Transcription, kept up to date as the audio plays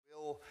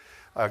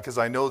because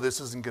I know this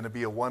isn't going to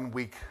be a 1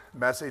 week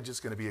message. It's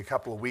going to be a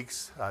couple of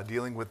weeks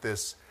dealing with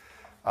this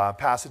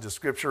passage of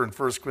Scripture in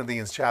 1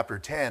 Corinthians chapter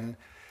 10.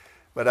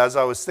 But as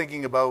I was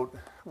thinking about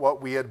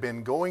what we had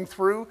been going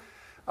through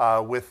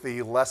with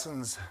the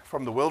lessons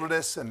from the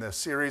wilderness and the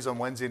series on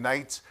Wednesday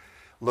nights,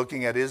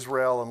 looking at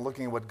Israel and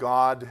looking at what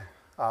God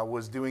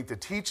was doing to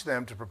teach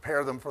them, to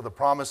prepare them for the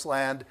promised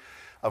land.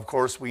 Of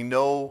course, we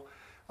know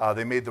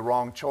they made the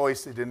wrong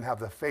choice. They didn't have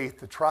the faith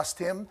to trust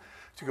him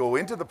to go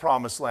into the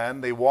promised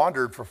land. They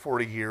wandered for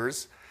 40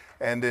 years.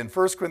 And in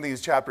 1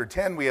 Corinthians chapter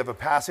 10, we have a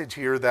passage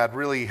here that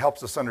really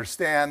helps us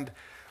understand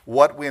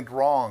what went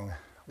wrong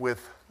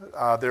with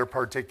their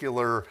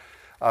particular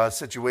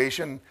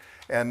situation.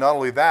 And not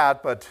only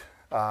that, but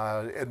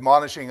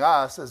admonishing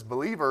us as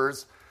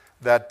believers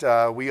that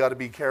we ought to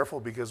be careful,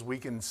 because we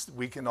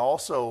can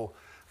also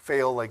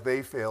fail like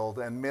they failed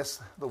and miss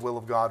the will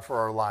of God for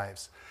our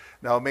lives.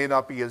 Now, it may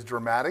not be as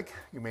dramatic.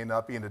 You may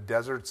not be in a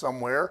desert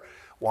somewhere,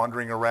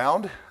 wandering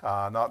around,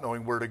 not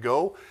knowing where to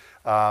go.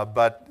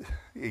 But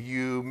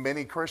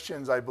many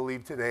Christians, I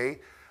believe today,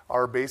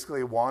 are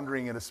basically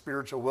wandering in a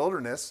spiritual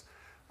wilderness,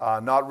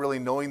 not really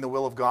knowing the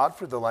will of God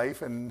for their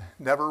life, and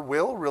never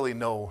will really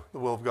know the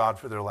will of God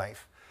for their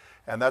life.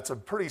 And that's a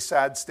pretty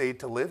sad state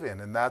to live in.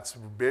 And that's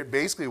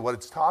basically what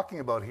it's talking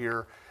about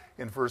here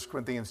in 1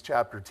 Corinthians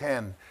chapter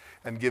 10,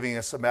 and giving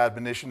us some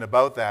admonition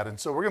about that. And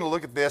so we're going to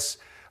look at this,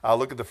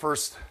 look at the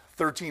first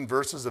 13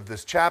 verses of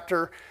this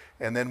chapter,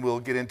 and then we'll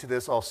get into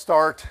this. I'll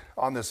start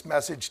on this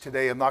message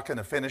today. I'm not going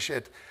to finish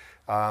it.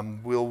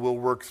 We'll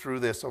work through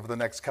this over the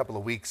next couple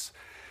of weeks.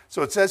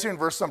 So it says here in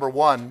verse number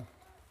 1,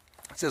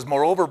 it says,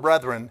 "Moreover,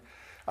 brethren,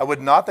 I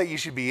would not that ye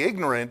should be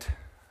ignorant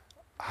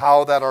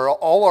how that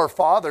all our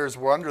fathers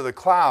were under the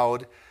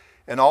cloud,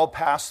 and all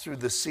passed through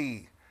the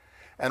sea,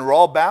 and were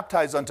all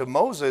baptized unto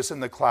Moses in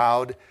the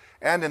cloud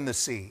and in the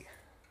sea,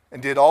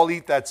 and did all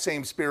eat that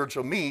same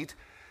spiritual meat,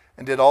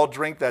 and did all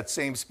drink that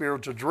same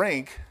spiritual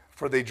drink,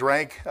 for they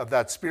drank of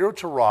that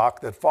spiritual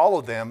rock that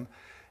followed them,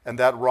 and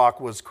that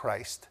rock was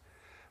Christ.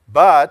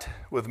 But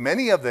with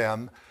many of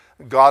them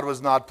God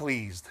was not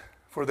pleased,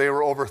 for they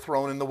were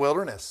overthrown in the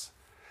wilderness.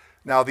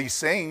 Now these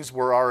sayings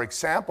were our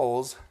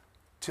examples,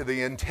 to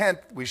the intent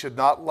we should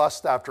not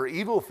lust after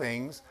evil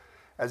things,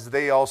 as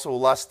they also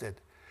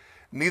lusted.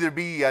 Neither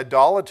be ye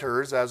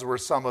idolaters, as were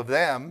some of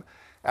them.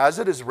 As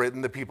it is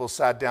written, the people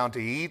sat down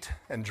to eat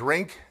and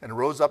drink, and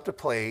rose up to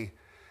play.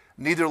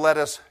 Neither let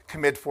us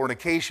commit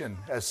fornication,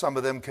 as some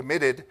of them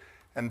committed,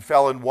 and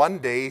fell in one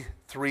day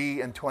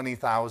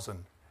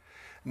 23,000.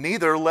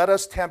 Neither let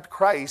us tempt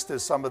Christ,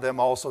 as some of them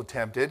also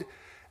tempted,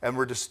 and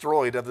were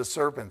destroyed of the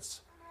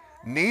serpents.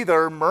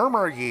 Neither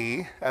murmur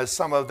ye, as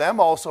some of them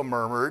also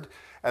murmured,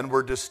 and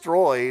were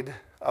destroyed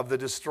of the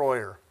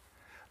destroyer.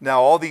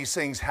 Now all these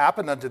things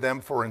happened unto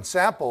them for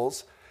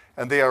ensamples,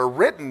 and they are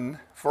written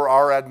for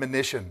our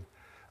admonition,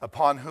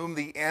 upon whom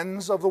the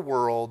ends of the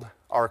world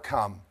are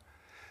come.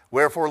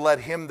 Wherefore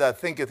let him that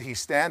thinketh he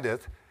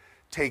standeth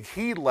take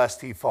heed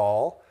lest he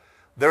fall.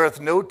 There hath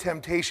no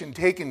temptation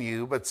taken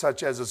you, but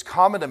such as is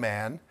common to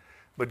man.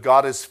 But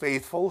God is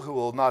faithful, who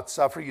will not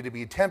suffer you to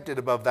be tempted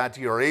above that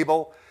you are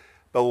able,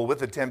 but will with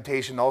the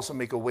temptation also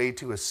make a way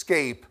to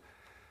escape,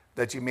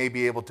 that you may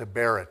be able to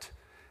bear it."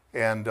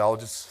 And I'll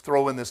just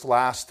throw in this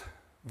last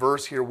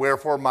verse here.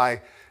 "Wherefore,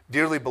 my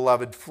dearly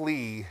beloved,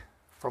 flee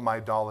from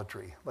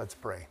idolatry." Let's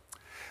pray.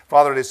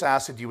 Father, I just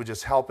ask that you would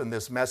just help in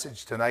this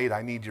message tonight.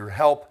 I need your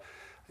help.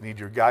 I need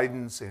your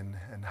guidance in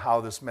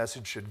how this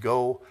message should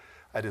go.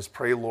 I just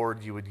pray,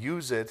 Lord, you would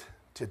use it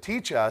to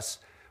teach us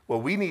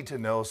what we need to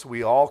know, so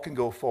we all can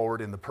go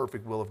forward in the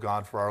perfect will of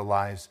God for our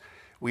lives.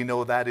 We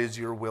know that is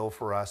your will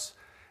for us.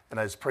 And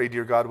I just pray,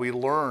 dear God, we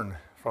learn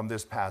from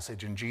this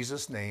passage. In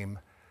Jesus' name,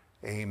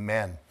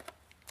 amen.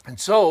 And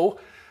so,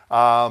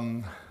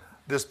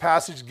 this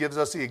passage gives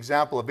us the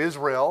example of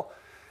Israel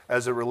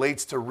as it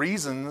relates to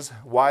reasons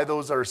why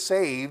those are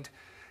saved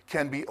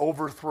can be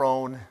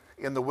overthrown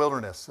in the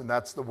wilderness. And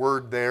that's the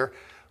word there,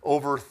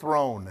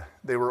 overthrown.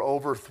 They were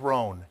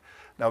overthrown.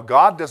 Now,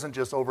 God doesn't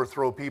just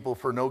overthrow people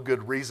for no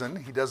good reason.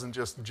 He doesn't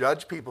just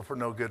judge people for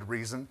no good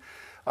reason.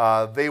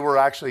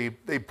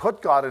 They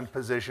put God in a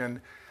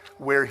position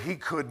where he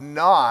could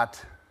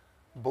not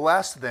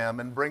bless them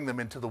and bring them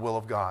into the will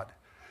of God.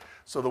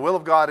 So the will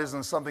of God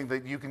isn't something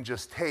that you can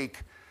just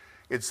take.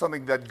 It's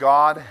something that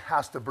God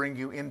has to bring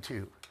you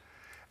into.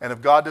 And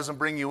if God doesn't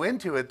bring you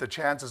into it, the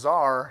chances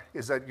are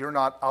is that you're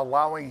not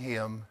allowing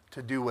him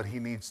to do what he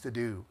needs to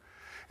do.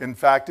 In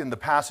fact, in the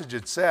passage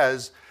it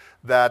says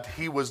that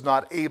he was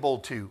not able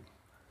to.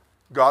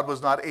 God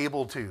was not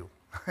able to.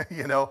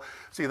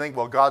 So you think,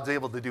 well, God's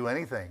able to do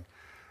anything.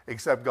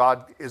 Except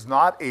God is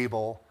not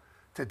able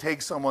to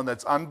take someone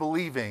that's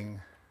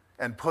unbelieving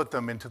and put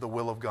them into the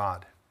will of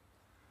God.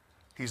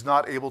 He's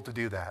not able to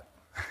do that.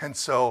 And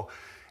so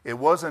it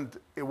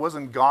wasn't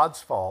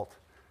God's fault.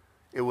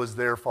 It was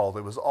their fault.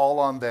 It was all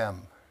on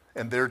them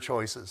and their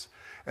choices.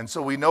 And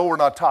so we know we're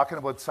not talking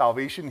about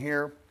salvation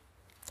here.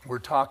 We're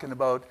talking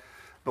about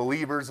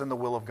believers in the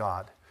will of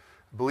God.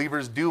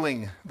 Believers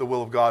doing the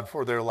will of God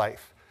for their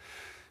life.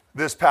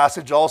 This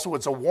passage also,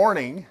 it's a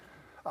warning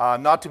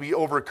not to be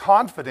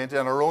overconfident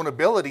in our own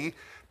ability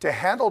to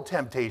handle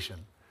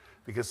temptation.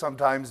 Because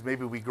sometimes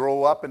maybe we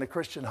grow up in a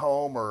Christian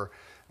home, or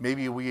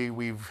maybe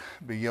we've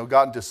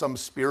gotten to some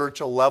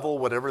spiritual level,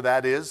 whatever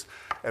that is,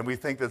 and we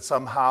think that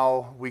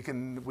somehow we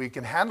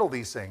can handle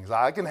these things.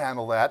 I can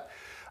handle that.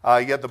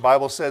 Yet the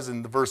Bible says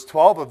in verse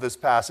 12 of this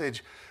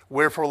passage,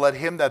 "Wherefore let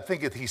him that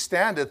thinketh he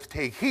standeth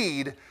take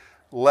heed,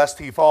 lest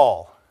he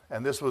fall."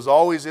 And this was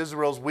always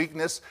Israel's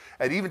weakness,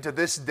 and even to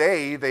this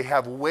day, they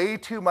have way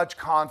too much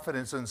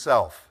confidence in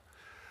self.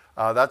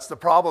 That's the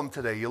problem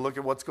today. You look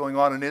at what's going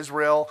on in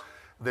Israel,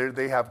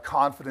 they have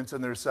confidence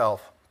in their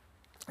self.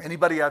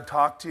 Anybody I've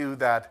talked to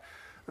that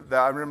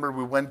I remember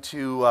we went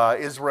to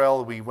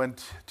Israel, we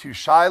went to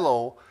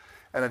Shiloh,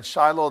 and at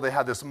Shiloh they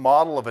had this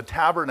model of a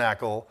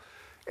tabernacle,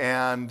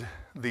 and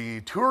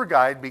the tour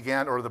guide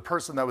began, or the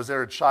person that was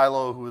there at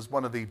Shiloh, who was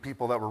one of the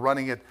people that were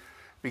running it,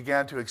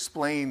 began to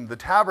explain the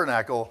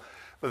tabernacle.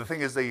 But the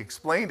thing is, they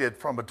explained it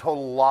from a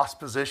total lost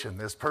position.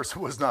 This person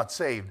was not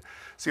saved.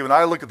 See, when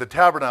I look at the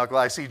tabernacle,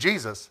 I see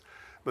Jesus,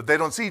 but they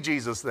don't see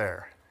Jesus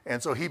there.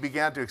 And so he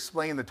began to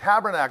explain the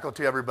tabernacle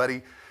to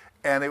everybody,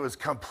 and it was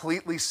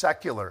completely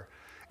secular.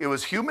 It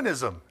was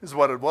humanism, is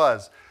what it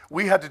was.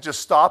 We had to just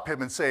stop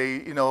him and say,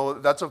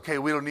 that's okay,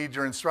 we don't need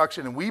your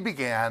instruction. And we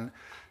began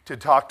to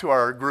talk to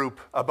our group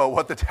about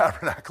what the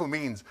tabernacle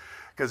means,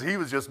 because he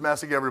was just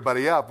messing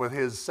everybody up with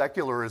his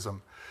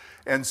secularism.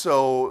 And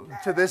so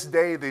to this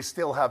day, they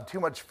still have too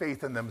much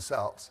faith in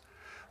themselves.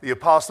 The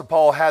Apostle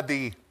Paul had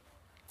the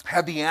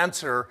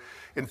answer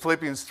in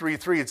Philippians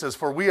 3:3. It says,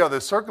 "For we are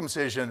the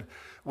circumcision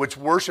which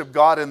worship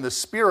God in the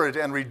Spirit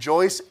and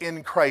rejoice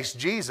in Christ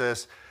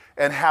Jesus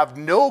and have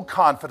no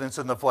confidence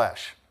in the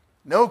flesh."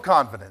 No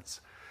confidence.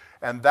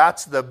 And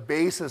that's the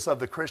basis of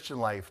the Christian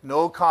life.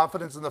 No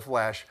confidence in the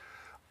flesh,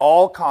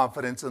 all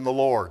confidence in the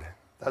Lord.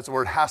 That's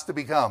where it has to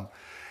become.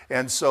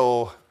 And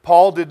so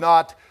Paul did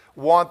not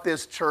want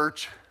this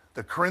church,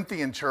 the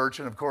Corinthian church,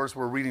 and of course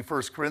we're reading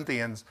 1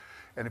 Corinthians,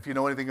 and if you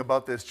know anything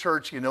about this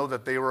church, you know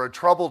that they were a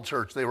troubled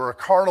church. They were a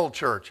carnal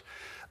church.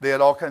 They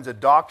had all kinds of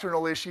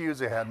doctrinal issues.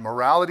 They had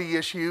morality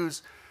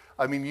issues.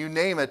 I mean, you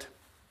name it,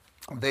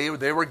 they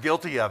were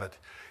guilty of it.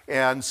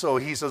 And so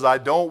he says, I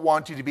don't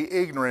want you to be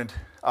ignorant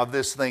of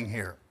this thing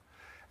here.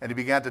 And he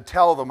began to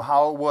tell them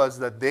how it was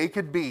that they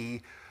could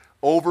be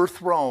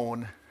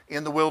overthrown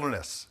in the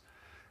wilderness.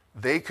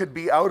 They could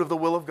be out of the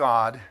will of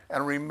God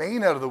and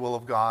remain out of the will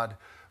of God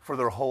for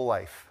their whole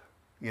life,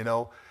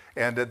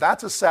 And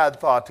that's a sad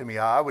thought to me.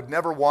 I would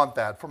never want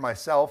that for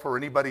myself or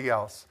anybody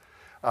else.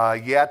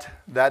 Yet,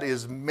 that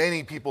is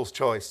many people's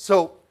choice.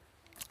 So,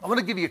 I'm going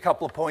to give you a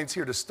couple of points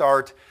here to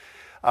start.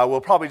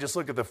 We'll probably just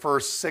look at the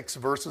first 6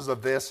 verses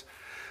of this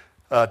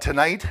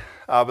tonight.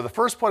 But the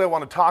first point I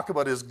want to talk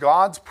about is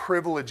God's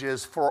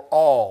privileges for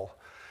all.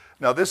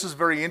 Now, this is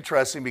very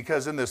interesting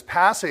because in this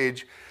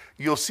passage,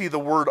 you'll see the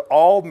word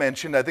all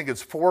mentioned. I think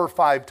it's 4 or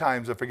 5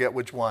 times. I forget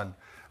which one.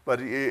 But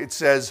it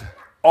says,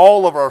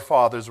 all of our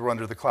fathers were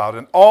under the cloud,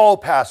 and all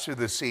passed through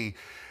the sea,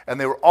 and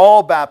they were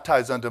all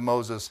baptized unto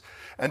Moses,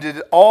 and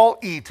did all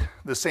eat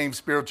the same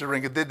spiritual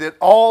drink, and they did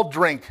all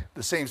drink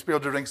the same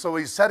spiritual drink. So what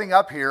he's setting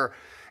up here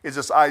is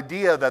this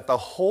idea that the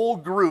whole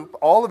group,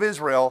 all of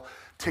Israel,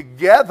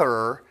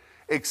 together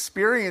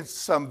experienced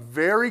some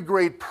very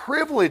great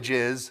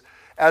privileges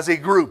as a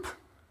group.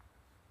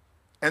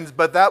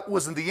 But that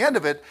wasn't the end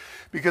of it,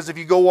 because if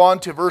you go on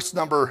to verse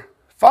number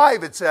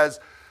 5, it says,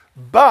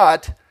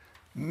 but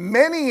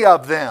many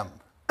of them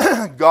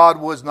God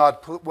was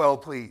not well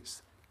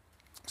pleased.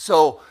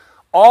 So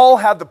all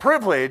had the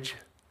privilege,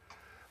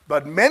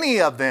 but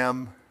many of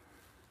them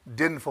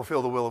didn't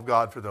fulfill the will of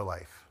God for their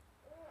life.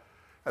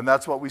 And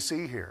that's what we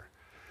see here.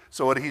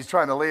 So what he's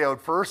trying to lay out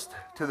first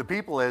to the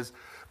people is,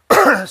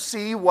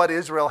 see what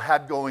Israel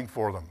had going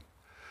for them.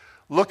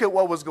 Look at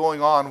what was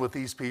going on with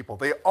these people.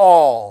 They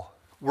all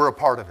were a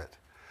part of it.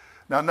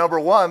 Now, number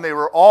one, they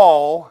were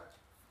all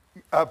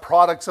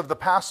products of the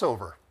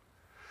Passover.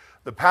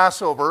 The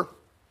Passover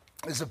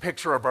is a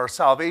picture of our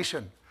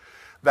salvation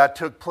that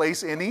took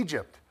place in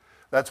Egypt.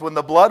 That's when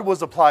the blood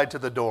was applied to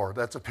the door.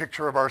 That's a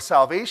picture of our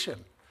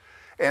salvation.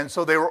 And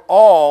so they were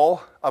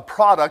all a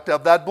product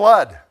of that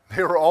blood.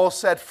 They were all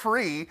set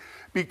free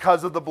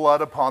because of the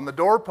blood upon the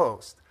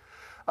doorpost.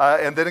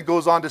 And then it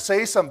goes on to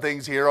say some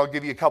things here. I'll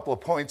give you a couple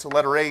of points.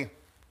 Letter A,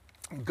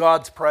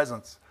 God's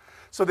presence.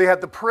 So they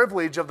had the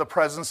privilege of the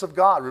presence of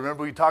God.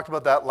 Remember we talked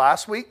about that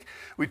last week?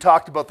 We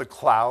talked about the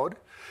cloud.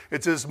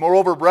 It says,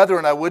 moreover,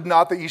 brethren, I would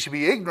not that ye should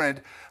be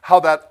ignorant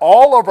how that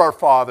all of our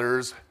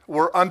fathers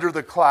were under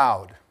the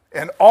cloud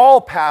and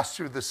all passed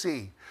through the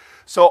sea.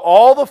 So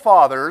all the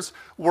fathers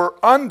were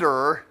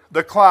under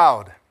the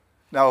cloud.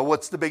 Now,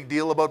 what's the big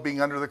deal about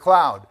being under the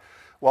cloud?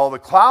 Well, the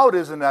cloud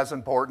isn't as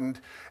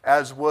important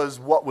as was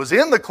what was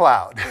in the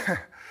cloud.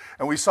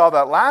 And we saw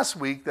that last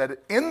week, that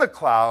in the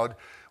cloud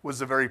was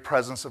the very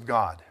presence of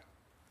God.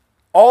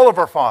 All of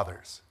our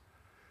fathers.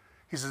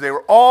 He says they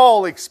were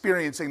all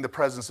experiencing the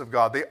presence of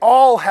God. They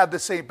all had the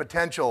same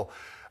potential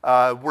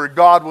where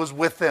God was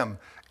with them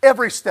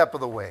every step of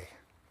the way.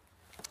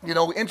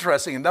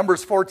 Interesting. In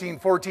Numbers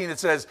 14:14, it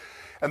says,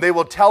 "And they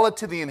will tell it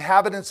to the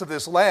inhabitants of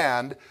this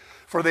land,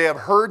 for they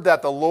have heard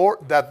that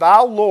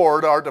thou,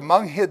 Lord, art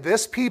among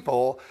this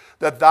people,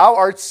 that thou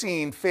art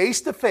seen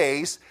face to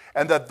face,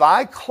 and that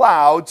thy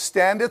cloud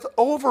standeth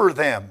over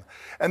them,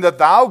 and that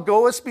thou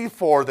goest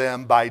before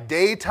them by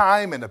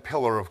daytime in a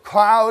pillar of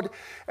cloud,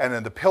 and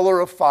in the pillar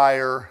of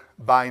fire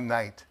by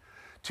night."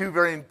 Two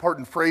very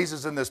important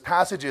phrases in this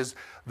passage is,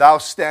 "Thou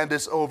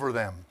standest over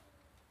them."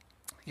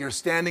 You're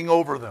standing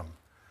over them.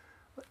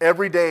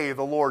 Every day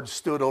the Lord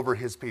stood over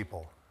his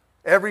people.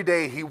 Every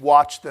day he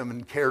watched them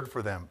and cared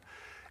for them.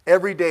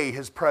 Every day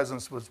his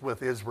presence was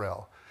with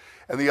Israel.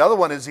 And the other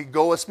one is he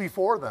goeth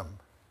before them.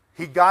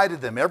 He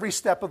guided them every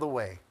step of the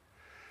way.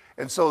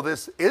 And so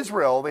this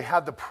Israel, they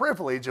had the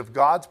privilege of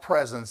God's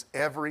presence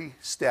every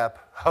step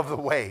of the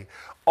way.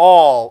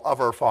 All of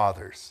our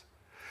fathers.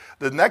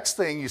 The next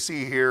thing you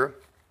see here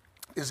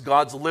is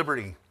God's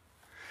liberty.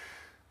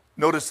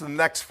 Notice the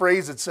next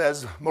phrase, it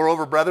says,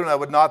 "Moreover, brethren, I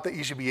would not that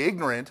ye should be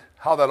ignorant,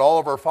 how that all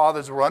of our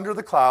fathers were under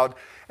the cloud,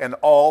 and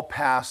all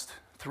passed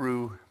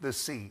through the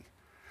sea."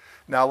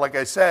 Now, like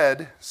I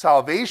said,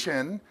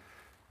 salvation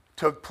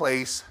took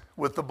place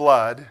with the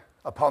blood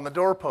upon the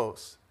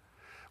doorposts.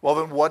 Well,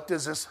 then what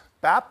does this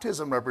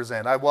baptism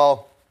represent? I've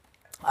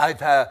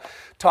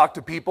talked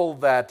to people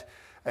that,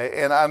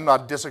 and I'm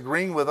not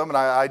disagreeing with them, and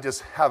I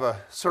just have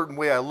a certain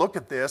way I look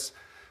at this,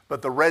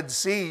 but the Red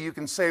Sea, you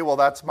can say, well,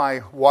 that's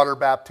my water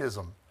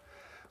baptism.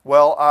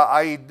 Well,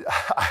 I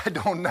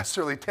don't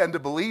necessarily tend to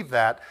believe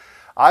that.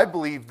 I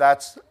believe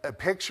that's a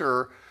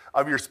picture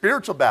of your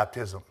spiritual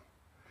baptism.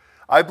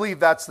 I believe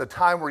that's the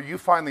time where you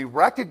finally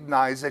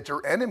recognize that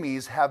your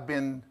enemies have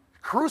been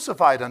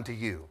crucified unto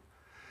you.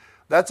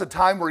 That's a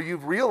time where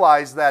you've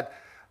realized that,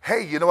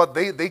 hey, you know what,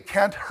 they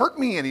can't hurt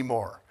me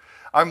anymore.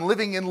 I'm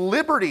living in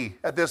liberty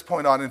at this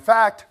point on. In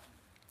fact,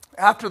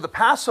 after the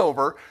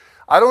Passover,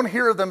 I don't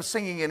hear them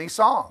singing any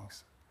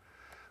songs.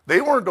 They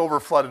weren't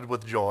overflooded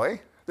with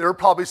joy. They were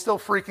probably still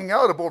freaking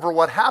out over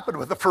what happened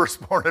with the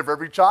firstborn of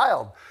every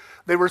child.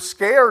 They were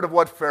scared of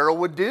what Pharaoh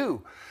would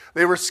do.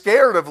 They were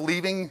scared of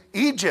leaving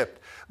Egypt.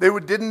 They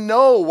didn't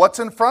know what's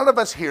in front of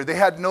us here. They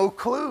had no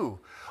clue.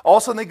 All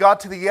of a sudden they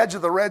got to the edge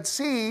of the Red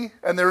Sea,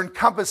 and they're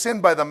encompassed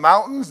in by the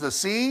mountains, the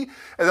sea,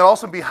 and then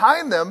also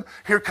behind them,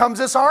 here comes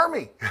this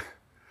army.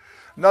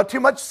 Not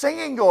too much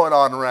singing going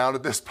on around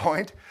at this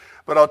point,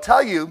 but I'll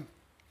tell you,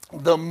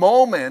 the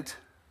moment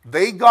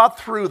they got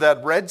through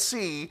that Red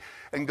Sea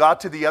and got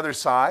to the other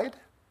side,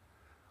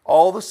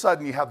 all of a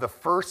sudden you have the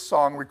first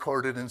song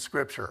recorded in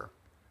Scripture,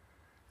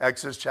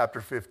 Exodus chapter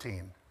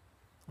 15.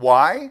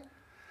 Why?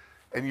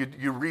 And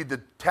you read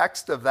the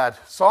text of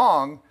that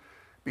song,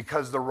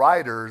 because the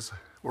riders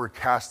were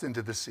cast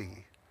into the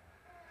sea.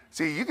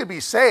 See, you could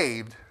be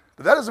saved,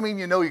 but that doesn't mean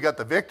you know you got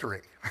the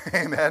victory.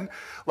 Amen.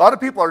 A lot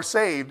of people are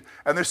saved,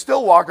 and they're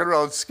still walking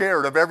around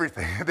scared of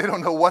everything. They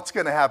don't know what's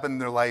going to happen in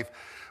their life.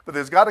 But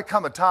there's got to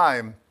come a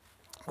time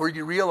where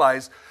you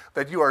realize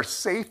that you are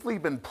safely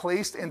been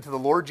placed into the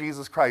Lord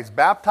Jesus Christ,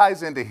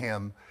 baptized into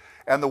him,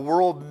 and the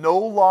world no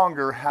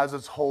longer has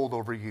its hold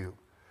over you.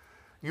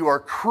 You are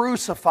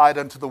crucified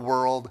unto the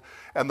world,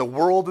 and the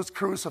world is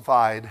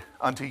crucified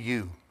unto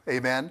you.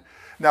 Amen?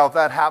 Now, if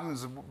that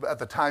happens at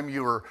the time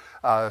you were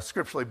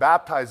scripturally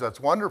baptized, that's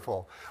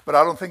wonderful. But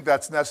I don't think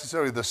that's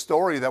necessarily the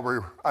story that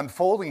we're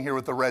unfolding here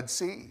with the Red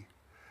Sea.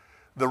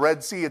 The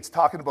Red Sea, it's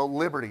talking about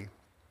liberty.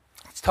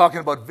 It's talking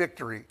about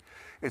victory.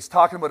 It's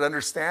talking about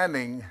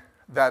understanding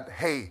that,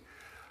 hey,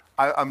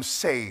 I'm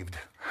saved.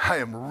 I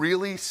am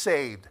really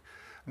saved.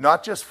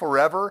 Not just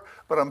forever,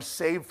 but I'm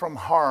saved from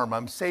harm.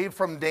 I'm saved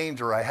from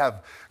danger. I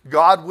have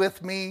God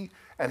with me,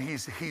 and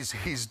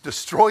He's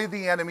destroyed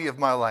the enemy of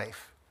my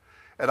life.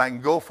 And I can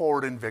go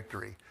forward in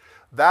victory.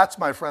 That's,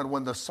 my friend,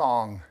 when the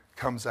song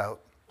comes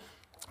out.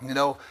 You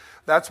know,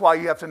 that's why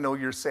you have to know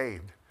you're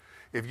saved.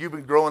 If you've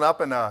been growing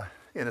up in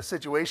a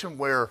situation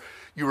where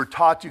you were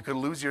taught you could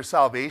lose your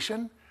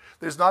salvation,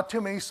 there's not too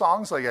many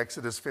songs like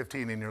Exodus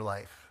 15 in your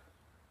life,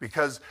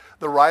 because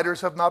the riders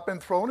have not been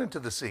thrown into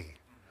the sea.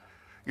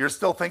 You're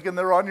still thinking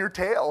they're on your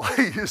tail.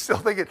 You're still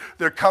thinking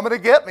they're coming to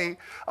get me.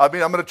 I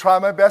mean, I'm going to try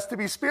my best to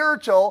be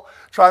spiritual,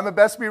 try my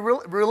best to be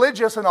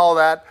religious and all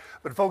that.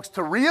 But folks,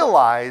 to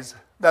realize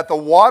that the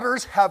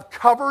waters have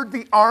covered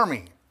the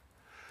army.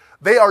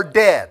 They are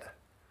dead.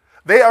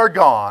 They are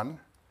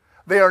gone.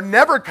 They are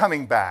never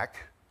coming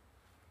back.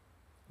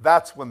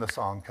 That's when the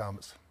song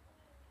comes.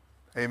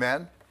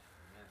 Amen?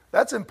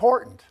 That's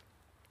important.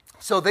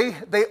 So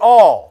they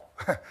all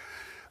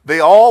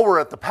were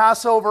at the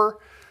Passover.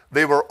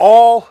 They were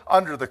all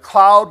under the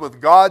cloud with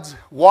God's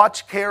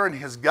watch care and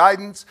his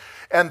guidance,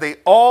 and they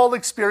all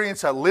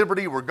experienced that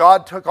liberty where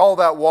God took all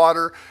that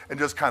water and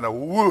just kind of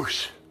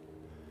whoosh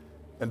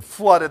and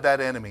flooded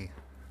that enemy.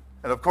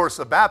 And of course,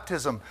 the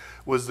baptism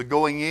was the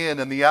going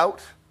in and the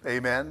out.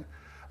 Amen.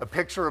 A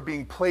picture of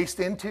being placed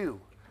into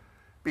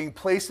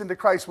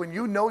Christ. When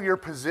you know your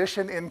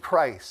position in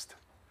Christ,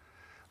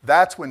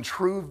 that's when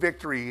true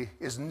victory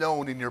is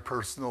known in your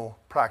personal,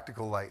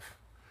 practical life.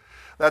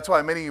 That's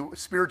why many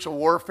spiritual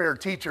warfare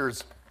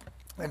teachers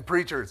and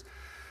preachers,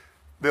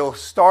 They'll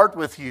start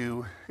with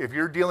you, if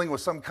you're dealing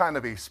with some kind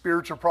of a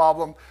spiritual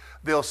problem,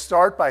 they'll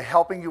start by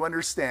helping you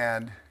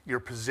understand your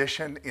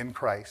position in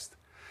Christ.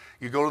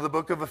 You go to the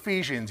book of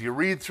Ephesians, you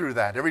read through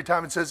that. Every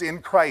time it says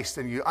in Christ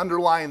and you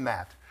underline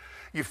that,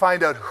 you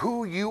find out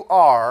who you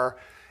are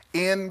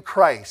in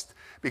Christ,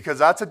 because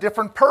that's a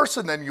different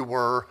person than you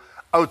were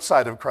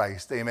outside of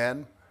Christ.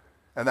 Amen?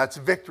 And that's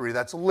victory,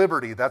 that's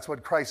liberty, that's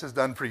what Christ has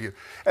done for you.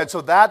 And so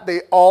that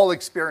they all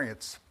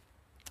experience.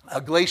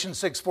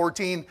 Galatians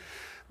 6:14,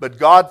 but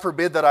God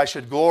forbid that I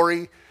should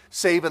glory,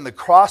 save in the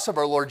cross of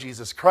our Lord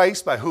Jesus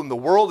Christ, by whom the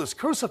world is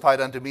crucified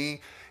unto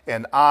me,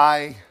 and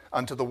I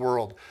unto the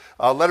world.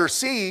 Letter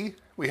C,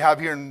 we have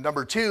here in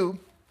number 2,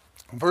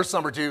 verse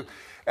number 2,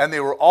 and they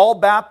were all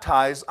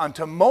baptized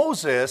unto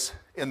Moses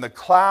in the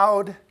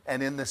cloud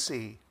and in the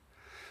sea.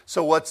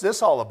 So what's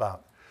this all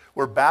about?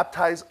 We're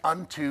baptized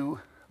unto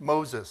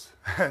Moses.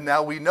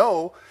 Now we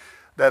know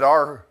that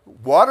our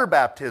water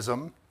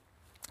baptism,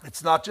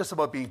 it's not just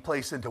about being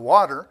placed into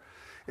water.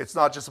 It's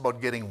not just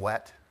about getting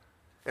wet.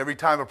 Every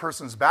time a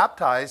person's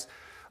baptized,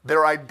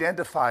 they're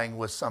identifying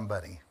with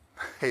somebody.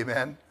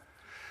 Amen.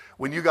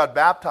 When you got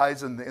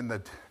baptized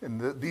in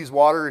these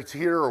waters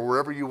here or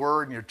wherever you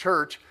were in your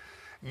church,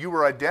 you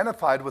were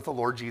identified with the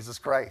Lord Jesus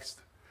Christ,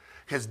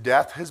 his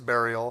death, his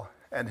burial,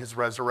 and his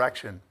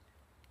resurrection.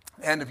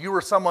 And if you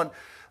were someone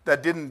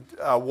that didn't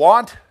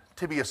want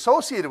to be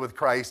associated with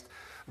Christ,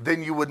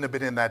 then you wouldn't have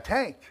been in that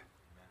tank.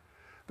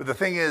 But the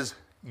thing is,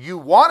 you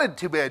wanted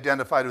to be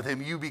identified with him.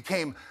 You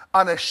became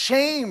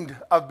unashamed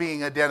of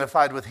being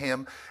identified with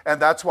him, and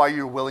that's why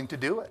you're willing to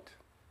do it.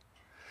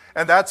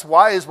 And that's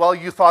why, as well,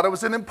 you thought it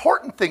was an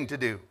important thing to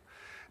do.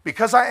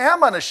 Because I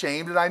am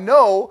unashamed, and I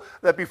know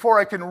that before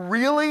I can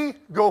really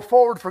go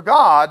forward for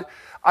God,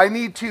 I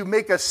need to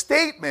make a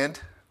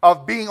statement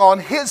of being on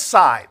his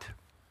side.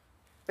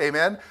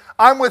 Amen?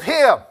 I'm with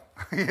him,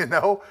 you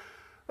know.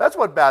 That's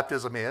what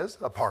baptism is,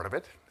 a part of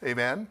it.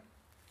 Amen?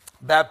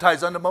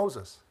 Baptized unto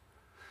Moses.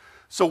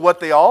 So what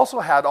they also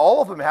had,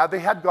 all of them had, they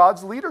had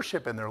God's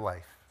leadership in their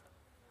life.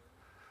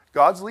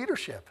 God's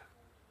leadership.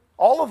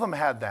 All of them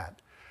had that.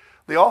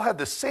 They all had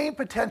the same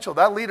potential.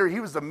 That leader,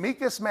 he was the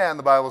meekest man,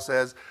 the Bible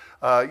says,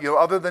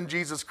 other than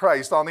Jesus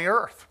Christ on the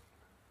earth.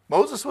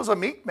 Moses was a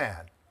meek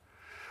man.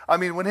 I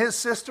mean, when his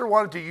sister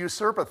wanted to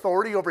usurp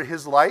authority over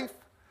his life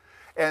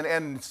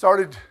and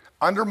started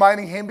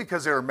undermining him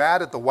because they were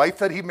mad at the wife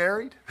that he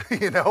married,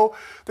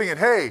 thinking,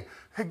 hey,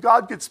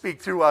 God could speak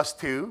through us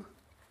too.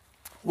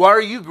 Why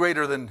are you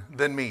greater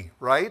than me,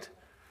 right?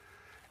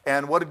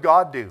 And what did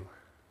God do?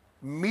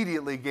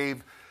 Immediately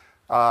gave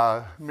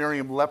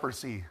Miriam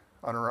leprosy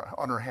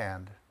on her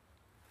hand.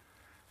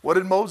 What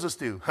did Moses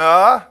do?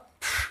 Yeah,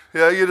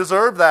 you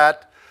deserve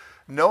that.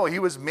 No, he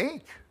was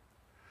meek.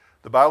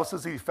 The Bible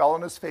says he fell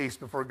on his face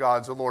before God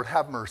and said, Lord,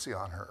 have mercy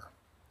on her.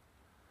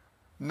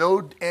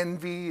 No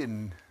envy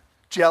and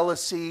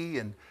jealousy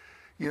and,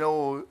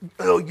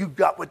 you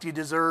got what you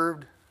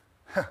deserved.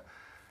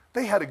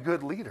 They had a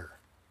good leader.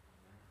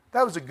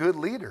 That was a good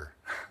leader.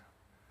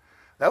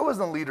 That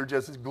wasn't a leader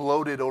just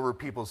gloated over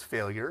people's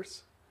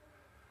failures.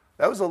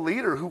 That was a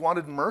leader who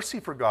wanted mercy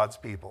for God's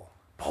people.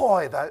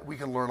 Boy, we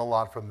can learn a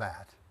lot from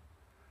that.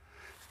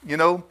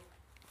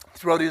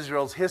 Throughout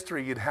Israel's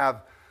history, you'd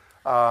have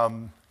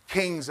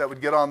kings that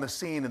would get on the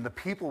scene, and the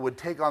people would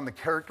take on the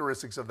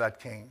characteristics of that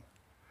king.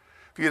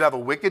 If you'd have a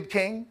wicked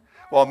king,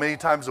 well, many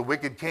times a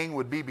wicked king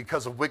would be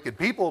because of wicked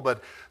people,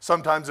 but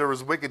sometimes there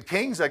was wicked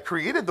kings that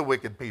created the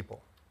wicked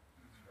people.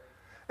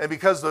 And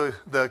because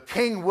the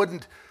king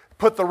wouldn't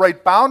put the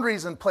right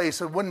boundaries in place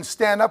and wouldn't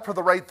stand up for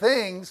the right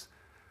things,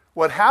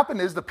 what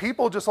happened is the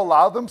people just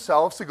allowed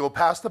themselves to go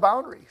past the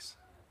boundaries.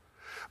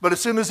 But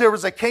as soon as there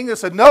was a king that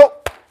said,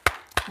 nope,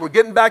 we're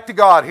getting back to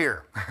God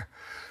here.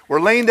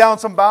 We're laying down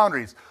some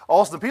boundaries.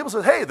 Also, the people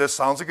said, hey, this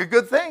sounds like a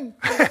good thing.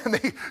 And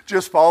they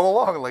just follow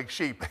along like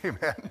sheep.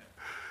 Amen.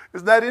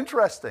 Isn't that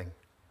interesting?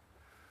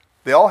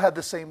 They all had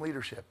the same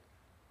leadership.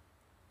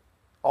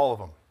 All of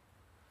them.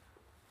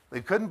 They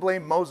couldn't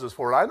blame Moses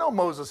for it. I know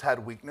Moses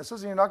had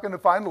weaknesses, and you're not going to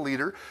find a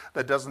leader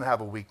that doesn't have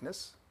a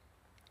weakness.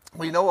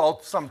 We know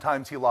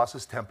sometimes he lost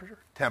his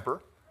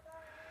temper.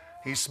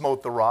 He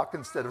smote the rock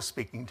instead of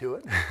speaking to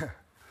it.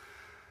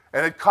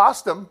 And it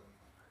cost him.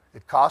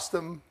 It cost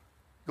him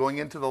going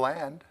into the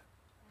land.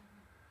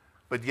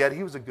 But yet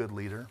he was a good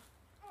leader.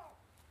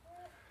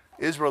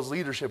 Israel's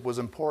leadership was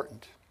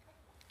important.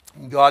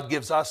 And God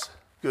gives us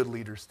good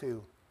leaders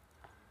too.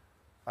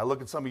 I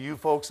look at some of you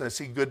folks and I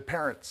see good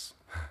parents.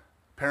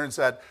 Parents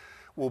that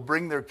will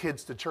bring their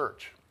kids to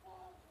church.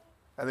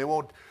 And they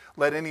won't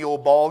let any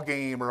old ball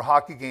game or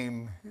hockey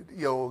game,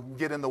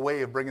 get in the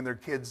way of bringing their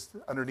kids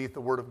underneath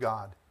the Word of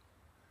God.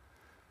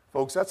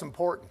 Folks, that's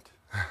important.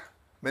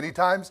 Many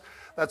times,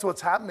 that's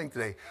what's happening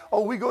today.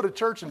 Oh, we go to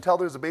church until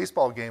there's a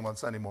baseball game on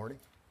Sunday morning.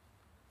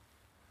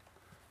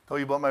 I'll tell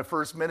you about my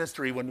first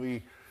ministry when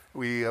we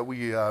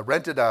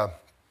rented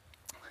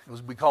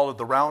we called it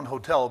the Round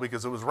Hotel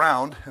because it was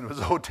round and it was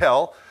a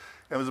hotel.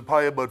 It was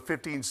probably about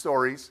 15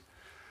 stories.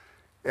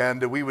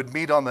 And we would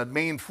meet on the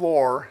main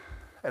floor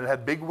and it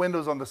had big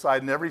windows on the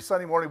side. And every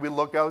Sunday morning we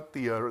look out,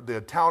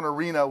 the town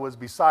arena was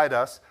beside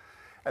us,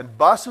 and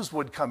buses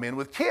would come in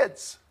with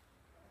kids.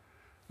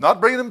 Not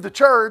bringing them to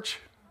church,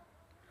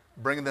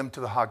 bringing them to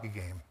the hockey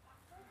game.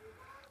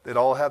 They'd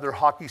all have their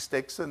hockey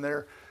sticks and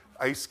their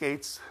ice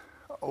skates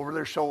over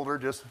their shoulder,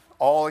 just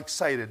all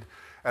excited.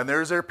 And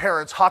there's their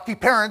parents, hockey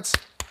parents.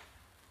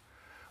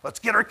 Let's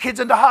get our kids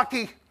into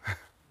hockey.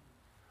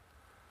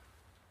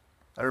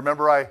 I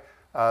remember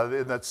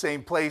in that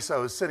same place, I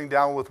was sitting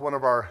down with one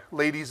of our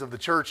ladies of the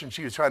church, and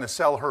she was trying to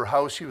sell her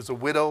house. She was a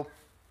widow.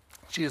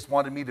 She just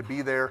wanted me to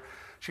be there.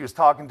 She was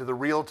talking to the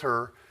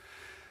realtor,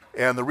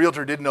 and the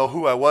realtor didn't know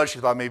who I was. She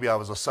thought maybe I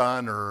was a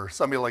son or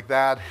somebody like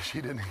that.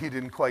 He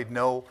didn't quite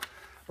know.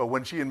 But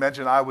when she had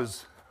mentioned I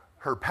was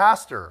her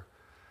pastor,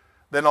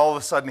 then all of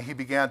a sudden he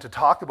began to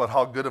talk about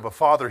how good of a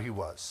father he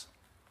was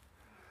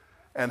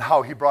and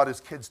how he brought his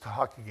kids to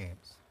hockey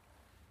games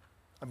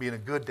and being a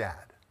good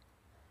dad.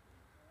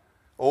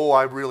 Oh,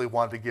 I really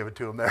wanted to give it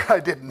to him there. I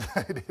didn't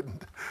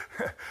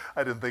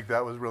think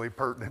that was really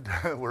pertinent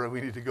where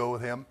we need to go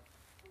with him.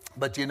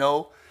 But you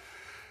know,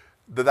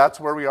 that's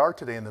where we are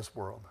today in this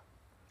world.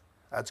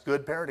 That's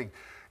good parenting.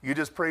 You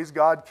just praise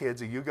God,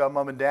 kids, and you got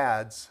mom and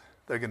dads.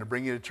 They're going to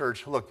bring you to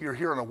church. Look, you're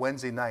here on a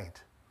Wednesday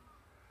night.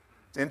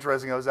 It's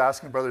interesting. I was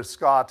asking Brother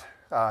Scott,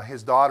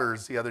 his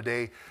daughters, the other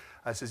day.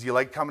 I says, "You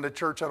like coming to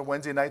church on a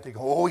Wednesday night?" They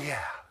go, "Oh,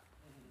 yeah."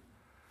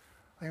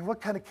 I mean,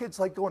 what kind of kids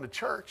like going to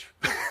church?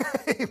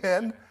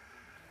 Amen.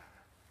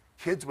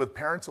 Kids with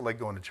parents that like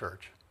going to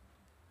church.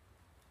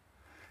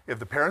 If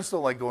the parents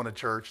don't like going to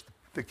church,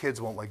 the kids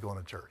won't like going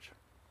to church.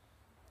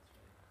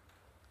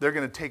 They're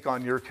going to take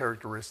on your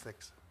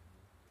characteristics.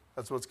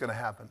 That's what's going to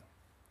happen.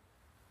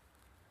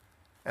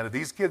 And if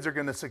these kids are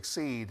going to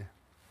succeed,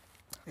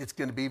 it's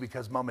going to be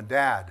because mom and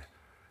dad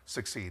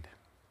succeed.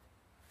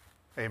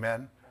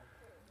 Amen.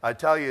 I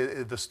tell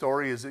you, the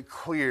story is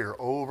clear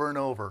over and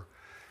over.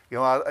 You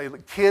know,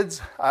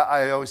 kids,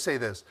 I always say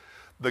this.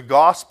 The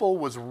gospel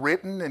was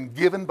written and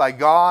given by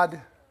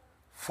God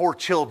for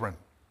children.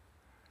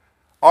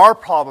 Our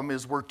problem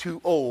is we're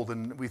too old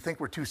and we think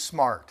we're too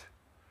smart.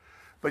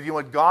 But you know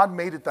what? God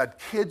made it that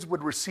kids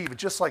would receive it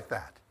just like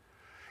that.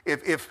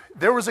 If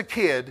there was a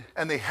kid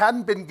and they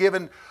hadn't been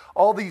given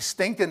all these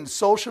stinking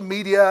social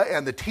media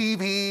and the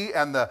TV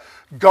and the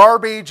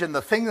garbage and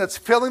the thing that's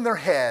filling their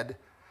head,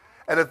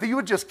 and if you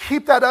would just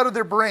keep that out of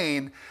their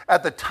brain,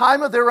 at the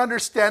time of their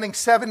understanding,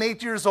 7,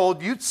 8 years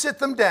old, you'd sit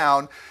them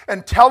down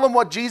and tell them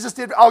what Jesus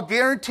did. I'll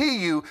guarantee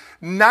you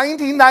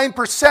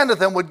 99% of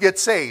them would get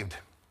saved.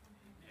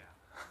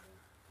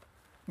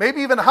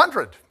 Maybe even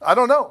 100. I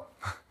don't know.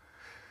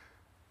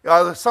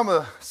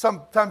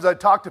 Sometimes I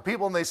talk to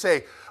people and they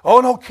say,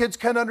 "Oh no, kids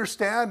can't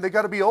understand. They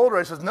got to be older."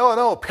 I says,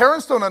 "No,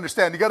 parents don't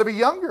understand. You got to be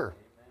younger."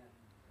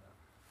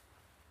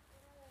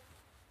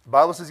 The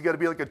Bible says you got to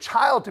be like a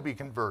child to be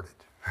converted.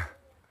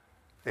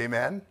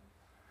 Amen.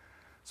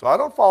 So I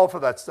don't fall for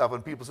that stuff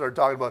when people start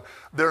talking about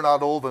they're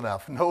not old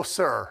enough. No,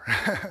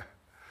 sir.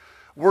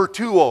 We're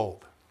too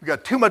old. We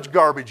got too much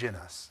garbage in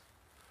us.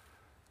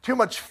 Too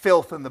much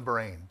filth in the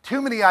brain.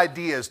 Too many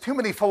ideas. Too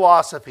many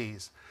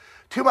philosophies.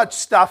 Too much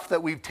stuff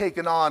that we've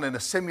taken on and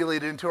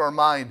assimilated into our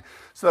mind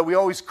so that we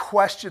always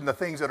question the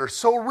things that are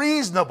so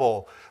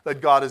reasonable that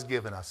God has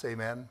given us.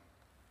 Amen.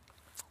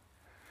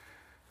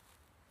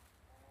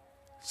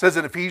 It says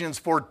in Ephesians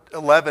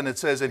 4:11, it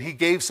says, "And he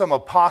gave some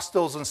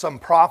apostles and some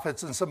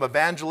prophets and some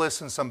evangelists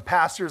and some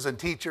pastors and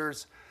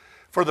teachers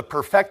for the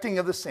perfecting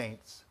of the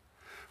saints,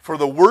 for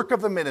the work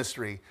of the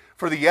ministry,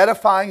 for the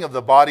edifying of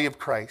the body of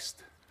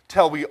Christ,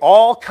 till we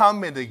all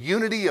come into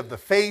unity of the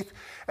faith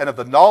and of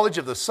the knowledge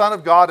of the Son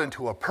of God,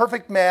 unto a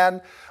perfect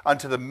man,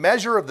 unto the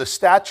measure of the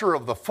stature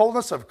of the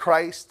fullness of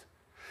Christ,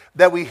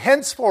 that we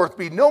henceforth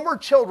be no more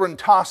children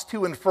tossed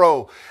to and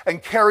fro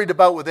and carried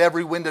about with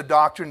every wind of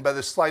doctrine by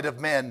the sleight of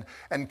men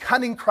and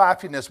cunning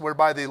craftiness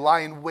whereby they lie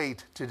in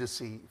wait to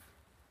deceive."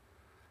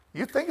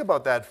 You think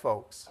about that,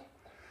 folks.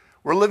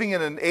 We're living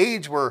in an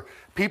age where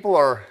people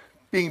are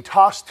being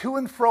tossed to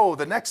and fro.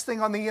 The next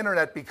thing on the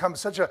internet becomes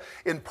such an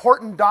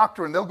important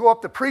doctrine. They'll go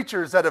up to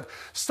preachers that have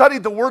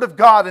studied the Word of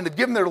God and have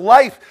given their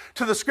life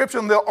to the Scripture,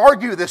 and they'll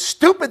argue this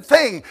stupid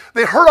thing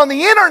they heard on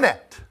the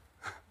internet.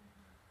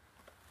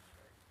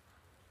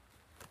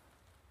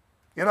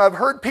 You know, I've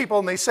heard people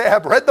and they say,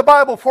 "I've read the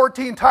Bible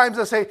 14 times.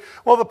 I say,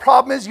 "Well, the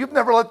problem is you've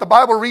never let the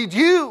Bible read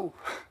you.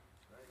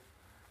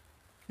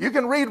 You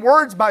can read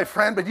words, my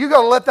friend, but you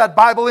got to let that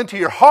Bible into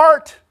your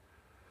heart.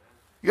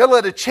 You got to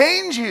let it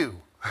change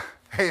you."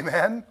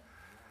 Amen.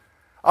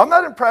 I'm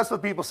not impressed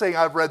with people saying,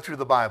 "I've read through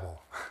the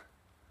Bible."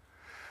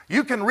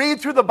 You can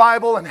read through the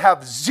Bible and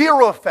have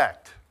zero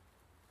effect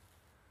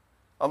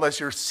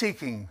unless you're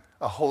seeking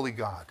a holy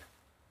God.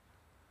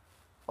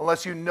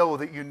 Unless you know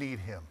that you need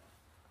Him.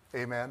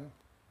 Amen.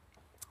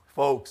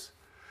 Folks,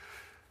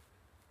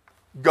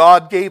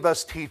 God gave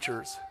us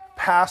teachers,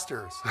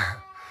 pastors.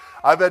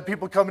 I've had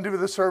people come into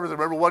the service. I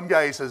remember one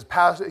guy, he said,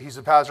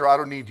 "Pastor, I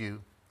don't need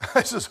you."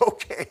 I says,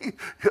 "Okay."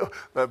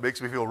 That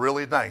makes me feel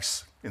really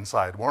nice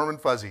inside, warm and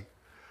fuzzy.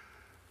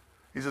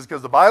 He says,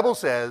 "Because the Bible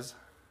says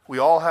We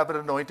all have an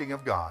anointing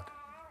of God.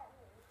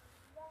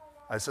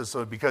 I said,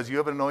 so because you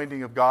have an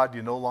anointing of God,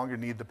 you no longer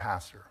need the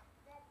pastor.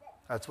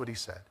 That's what he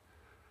said.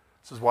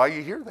 He says, why are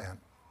you here then?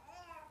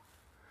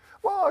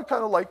 Well, I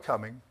kind of like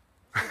coming.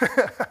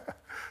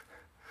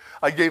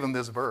 I gave him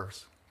this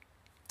verse.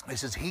 He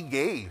says, he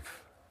gave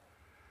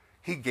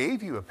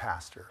you a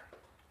pastor.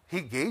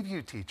 He gave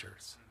you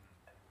teachers.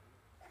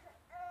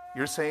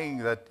 You're saying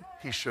that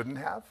he shouldn't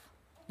have?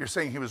 You're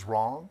saying he was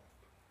wrong?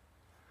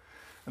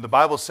 And the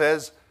Bible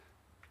says,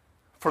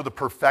 for the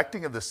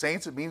perfecting of the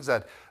saints, it means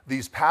that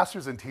these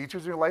pastors and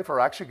teachers in your life are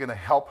actually going to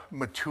help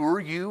mature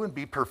you and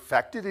be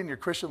perfected in your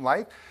Christian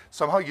life.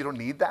 Somehow you don't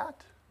need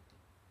that.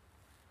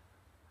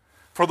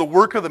 For the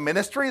work of the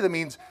ministry, that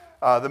means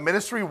the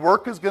ministry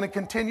work is going to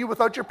continue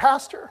without your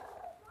pastor.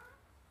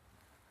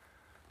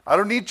 I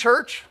don't need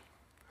church.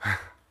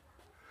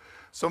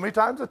 So many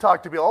times I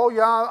talk to people, oh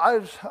yeah,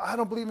 I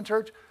don't believe in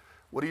church.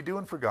 What are you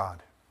doing for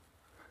God?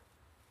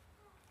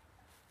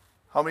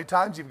 How many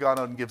times you've gone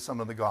out and give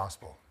someone the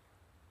gospel?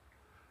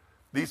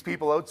 These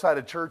people outside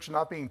of church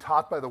not being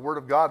taught by the Word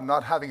of God and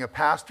not having a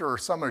pastor or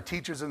some or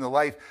teachers in their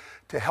life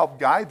to help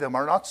guide them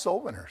are not soul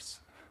winners.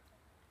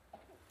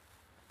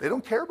 They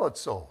don't care about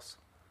souls.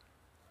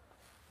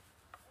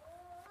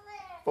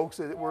 Folks,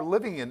 we're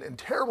living in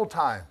terrible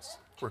times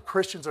where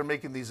Christians are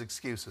making these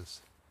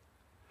excuses.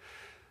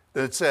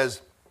 That it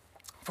says,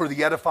 for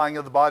the edifying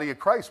of the body of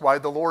Christ. Why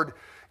did the Lord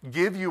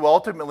give you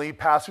ultimately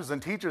pastors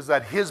and teachers?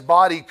 That his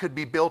body could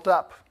be built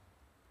up.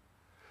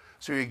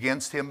 So you're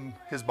against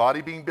his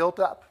body being built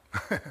up?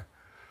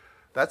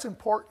 That's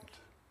important.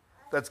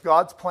 That's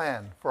God's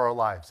plan for our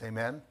lives.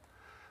 Amen?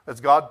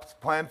 That's God's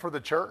plan for the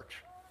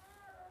church.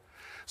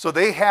 So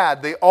they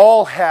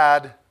all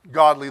had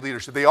godly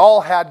leadership. They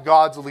all had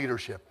God's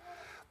leadership.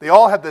 They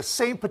all had the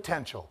same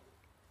potential.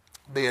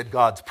 They had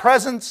God's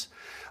presence.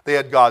 They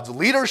had God's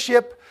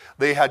leadership.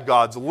 They had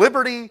God's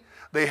liberty.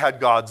 They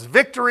had God's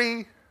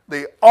victory.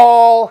 They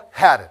all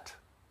had it.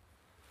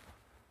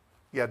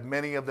 Yet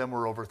many of them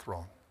were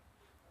overthrown.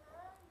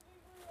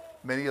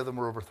 Many of them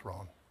were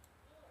overthrown.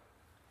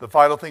 The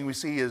final thing we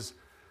see is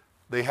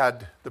they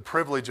had the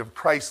privilege of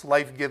Christ's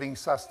life-giving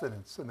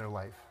sustenance in their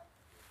life.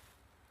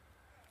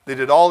 They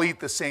did all eat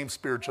the same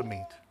spiritual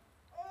meat.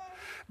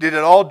 They did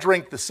all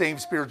drink the same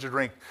spiritual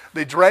drink.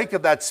 They drank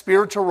of that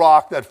spiritual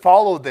rock that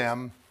followed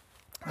them,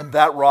 and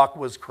that rock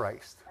was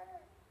Christ.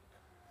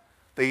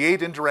 They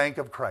ate and drank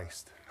of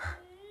Christ.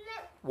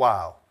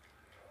 Wow.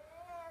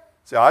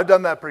 See, I've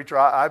done that, preacher.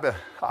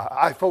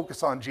 I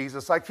focus on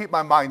Jesus. I keep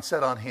my mind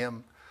set on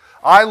him.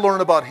 I learn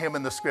about him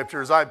in the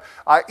scriptures. I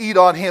eat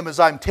on him as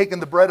I'm taking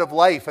the bread of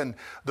life and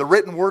the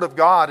written word of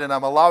God, and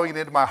I'm allowing it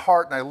into my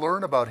heart, and I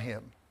learn about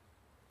him.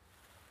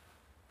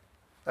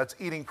 That's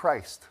eating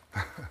Christ.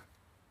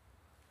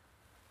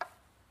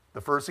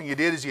 The first thing you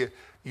did is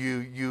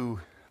you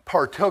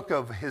partook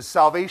of his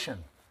salvation.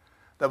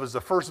 That was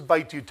the first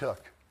bite you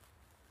took.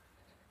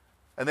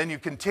 And then you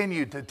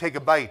continued to take a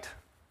bite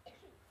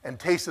and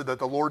tasted that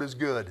the Lord is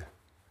good.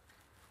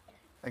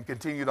 And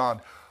continued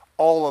on.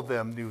 All of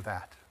them knew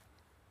that.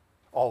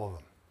 All of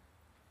them.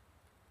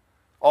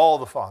 All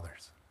the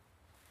fathers.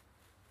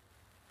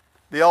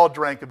 They all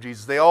drank of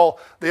Jesus. They all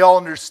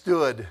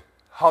understood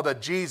how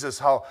that Jesus,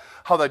 how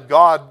that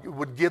God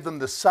would give them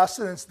the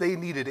sustenance they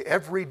needed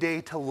every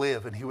day to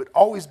live. And he would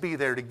always be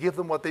there to give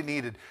them what they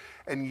needed.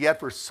 And yet,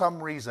 for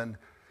some reason,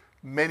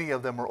 many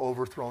of them were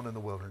overthrown in the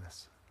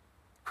wilderness.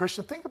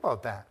 Christian, think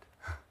about that.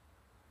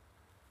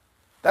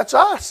 That's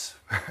us.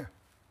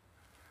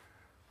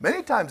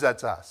 Many times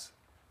that's us.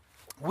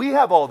 We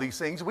have all these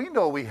things. We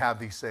know we have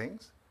these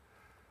things.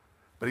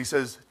 But he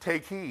says,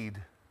 take heed,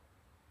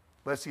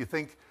 lest you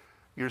think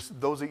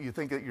those that you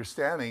think that you're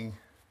standing,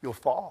 you'll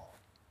fall.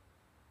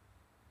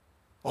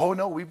 Oh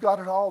no, we've got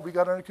it all. We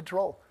got it under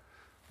control.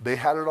 They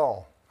had it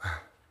all.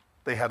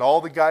 They had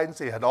all the guidance.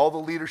 They had all the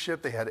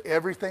leadership. They had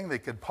everything they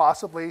could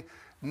possibly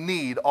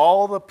need,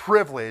 all the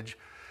privilege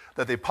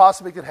that they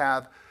possibly could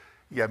have,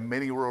 yet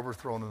many were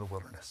overthrown in the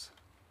wilderness.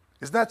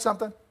 Isn't that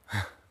something?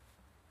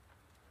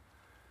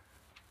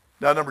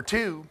 Now, number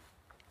 2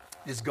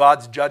 is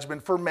God's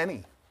judgment for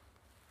many.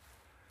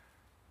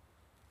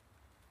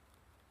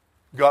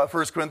 1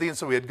 Corinthians,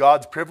 so we had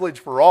God's privilege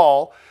for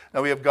all.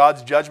 Now we have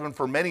God's judgment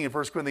for many in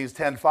 1 Corinthians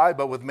 10:5.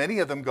 But with many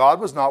of them, God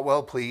was not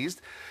well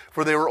pleased,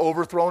 for they were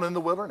overthrown in the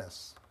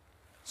wilderness.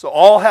 So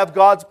all have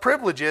God's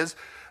privileges,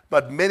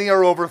 but many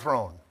are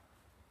overthrown.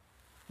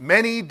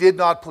 Many did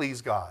not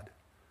please God.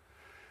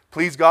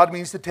 Please God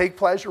means to take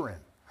pleasure in.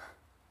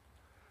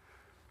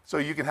 So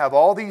you can have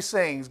all these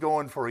things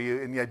going for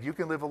you, and yet you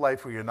can live a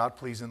life where you're not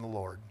pleasing the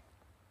Lord.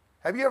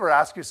 Have you ever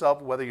asked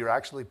yourself whether you're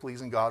actually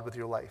pleasing God with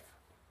your life?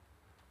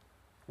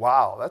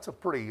 Wow, that's a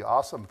pretty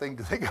awesome thing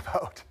to think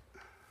about.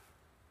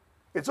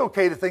 It's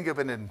okay to think of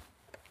it in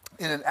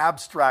an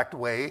abstract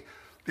way.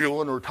 You know,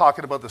 when we're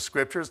talking about the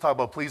scriptures, talk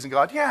about pleasing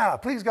God. Yeah,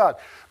 please God.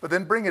 But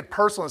then bring it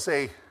personal and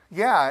say,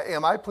 yeah,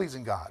 am I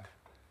pleasing God?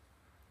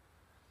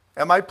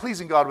 Am I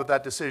pleasing God with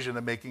that decision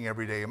I'm making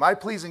every day? Am I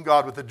pleasing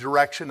God with the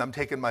direction I'm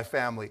taking my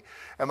family?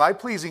 Am I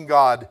pleasing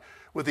God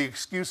with the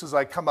excuses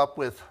I come up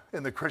with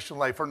in the Christian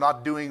life for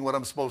not doing what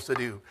I'm supposed to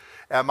do?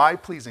 Am I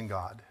pleasing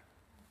God?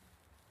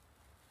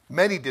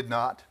 Many did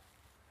not.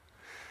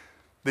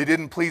 They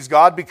didn't please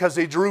God because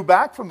they drew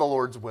back from the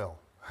Lord's will.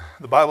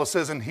 The Bible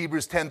says in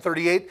Hebrews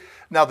 10:38,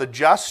 "Now the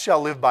just shall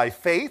live by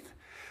faith,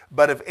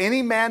 but if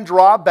any man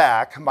draw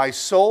back, my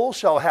soul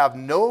shall have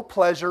no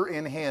pleasure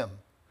in him."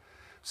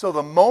 So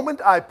the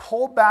moment I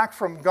pull back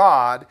from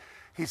God,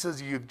 he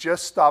says, you've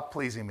just stopped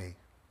pleasing me.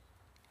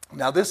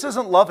 Now this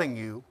isn't loving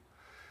you.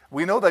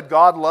 We know that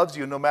God loves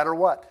you no matter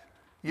what.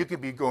 You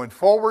could be going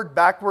forward,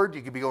 backward,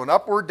 you could be going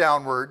upward,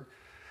 downward.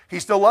 He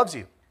still loves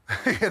you.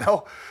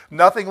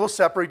 Nothing will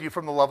separate you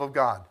from the love of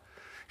God.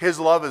 His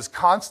love is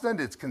constant,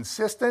 it's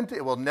consistent,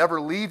 it will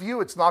never leave you.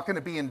 It's not going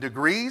to be in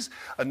degrees.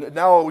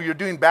 Now you're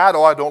doing bad,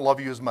 I don't love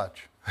you as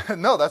much.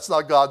 No, that's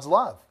not God's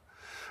love.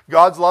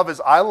 God's love is,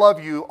 I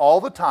love you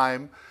all the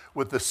time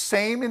with the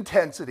same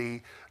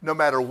intensity, no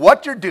matter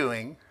what you're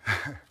doing.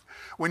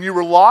 When you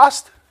were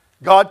lost,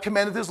 God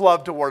commended his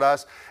love toward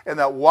us, and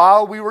that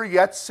while we were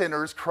yet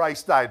sinners,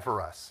 Christ died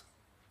for us.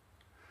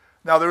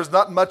 Now, there was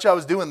not much I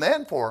was doing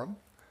then for him,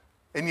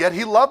 and yet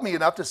he loved me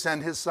enough to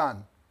send his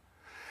son.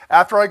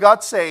 After I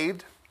got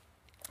saved,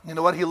 you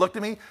know what? He looked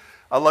at me,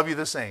 I love you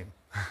the same.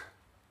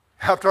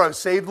 After I was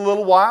saved a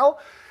little while,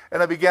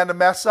 and I began to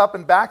mess up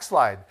and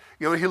backslide,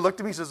 you know, he looked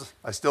at me and says,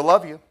 I still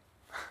love you.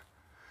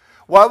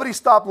 Why would he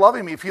stop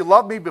loving me? If he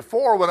loved me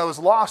before when I was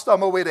lost on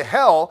my way to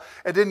hell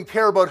and didn't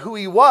care about who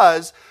he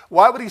was,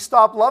 why would he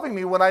stop loving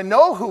me when I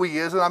know who he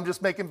is and I'm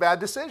just making bad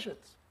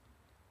decisions?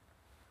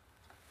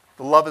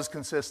 The love is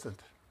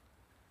consistent.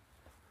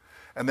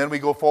 And then we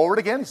go forward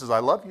again. He says, I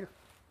love you.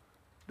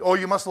 Oh,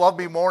 you must love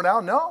me more now?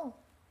 No.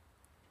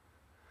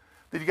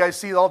 Did you guys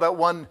see all that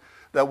one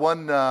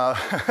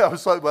I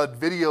was talking about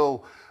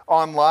video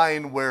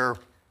online where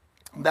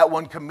that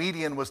one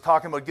comedian was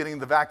talking about getting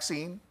the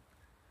vaccine?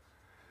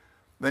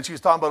 Then she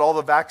was talking about all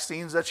the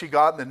vaccines that she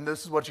got, and then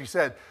this is what she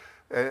said.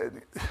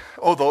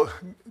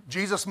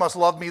 Jesus must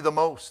love me the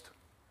most.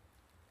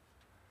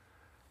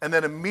 And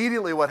then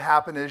immediately what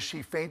happened is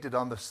she fainted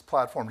on this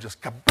platform,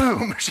 just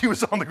kaboom, she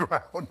was on the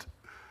ground.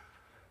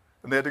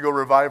 And they had to go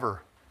revive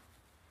her.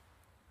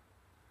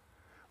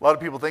 A lot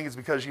of people think it's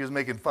because she was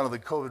making fun of the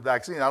COVID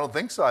vaccine. I don't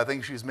think so. I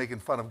think she's making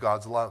fun of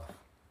God's love.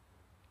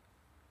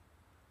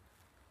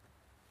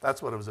 That's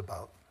what it was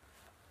about.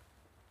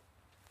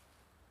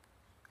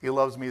 He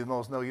loves me the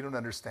most. No, you don't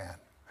understand.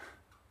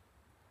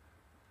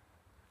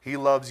 He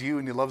loves you,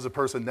 and he loves the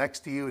person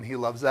next to you, and he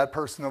loves that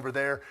person over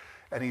there,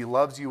 and he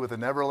loves you with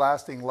an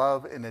everlasting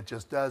love, and it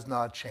just does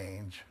not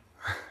change.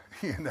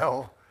 You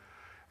know,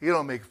 you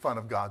don't make fun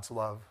of God's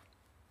love.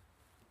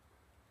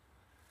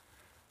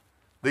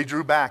 They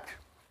drew back.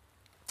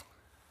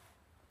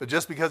 But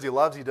just because he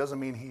loves you doesn't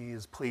mean he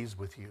is pleased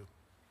with you.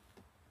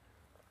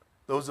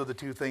 Those are the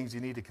two things you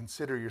need to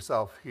consider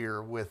yourself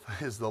here with,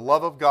 is the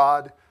love of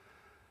God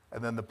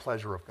and then the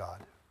pleasure of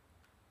God.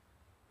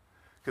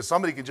 Because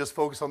somebody can just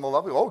focus on the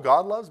love. Oh,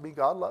 God loves me,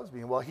 God loves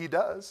me. Well, he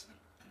does.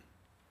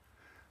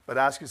 But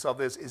ask yourself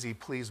this, is he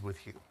pleased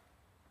with you?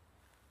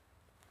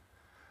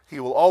 He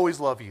will always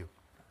love you.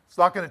 It's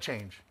not going to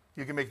change.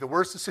 You can make the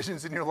worst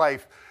decisions in your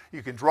life.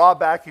 You can draw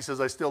back. He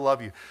says, I still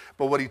love you.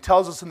 But what he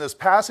tells us in this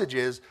passage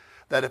is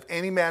that if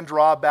any man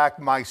draw back,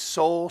 my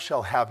soul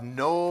shall have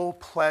no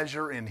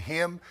pleasure in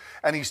him.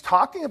 And he's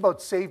talking about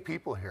saved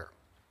people here.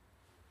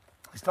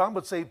 He's talking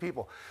about saved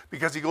people.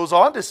 Because he goes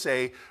on to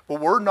say, but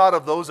we're not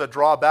of those that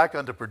draw back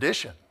unto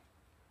perdition,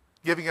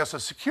 giving us a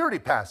security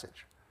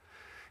passage.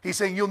 He's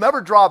saying you'll never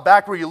draw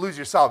back where you lose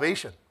your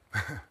salvation.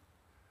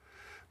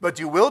 But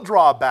you will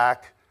draw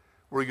back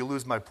where you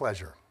lose my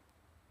pleasure.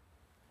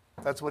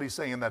 That's what he's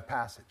saying in that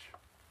passage.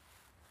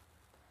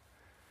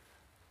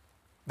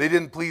 They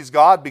didn't please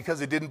God because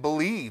they didn't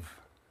believe.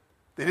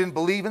 They didn't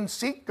believe and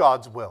seek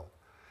God's will.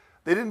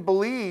 They didn't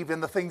believe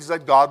in the things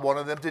that God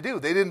wanted them to do.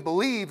 They didn't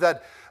believe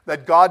that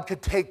God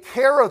could take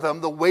care of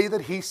them the way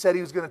that he said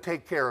he was going to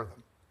take care of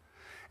them.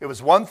 It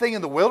was one thing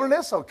in the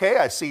wilderness, okay,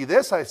 I see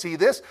this,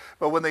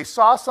 but when they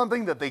saw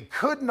something that they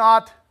could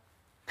not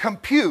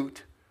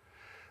compute,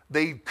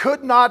 they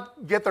could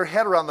not get their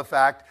head around the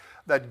fact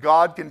that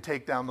God can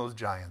take down those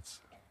giants.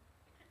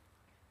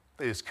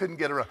 They just couldn't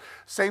get around.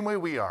 Same way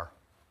we are.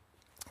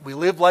 We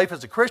live life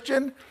as a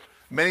Christian.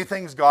 Many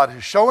things God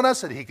has shown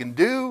us that he can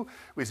do.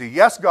 We say,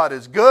 yes, God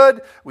is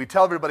good. We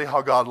tell everybody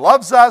how God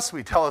loves us.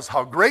 We tell us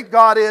how great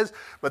God is.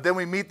 But then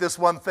we meet this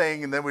one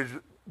thing and then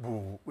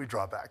we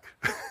draw back.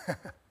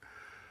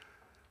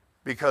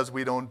 Because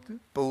we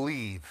don't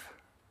believe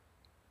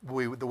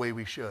the way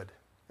we should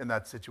in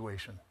that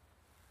situation.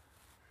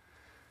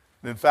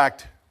 And in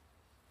fact,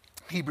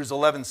 Hebrews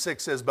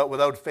 11:6 says, but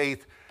without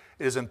faith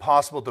it is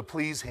impossible to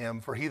please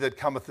him, for he that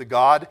cometh to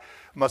God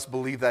must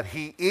believe that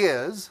he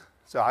is.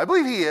 So I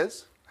believe he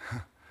is.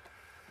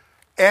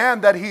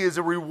 And that he is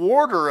a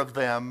rewarder of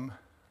them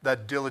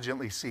that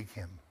diligently seek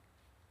him.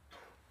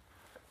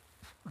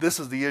 This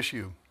is the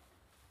issue.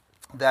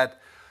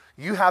 That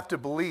you have to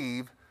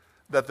believe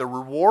that the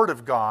reward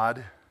of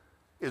God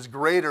is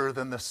greater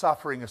than the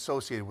suffering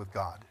associated with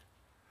God.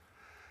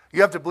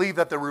 You have to believe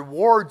that the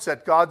rewards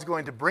that God's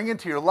going to bring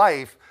into your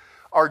life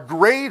are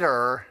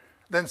greater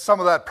than some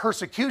of that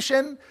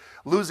persecution,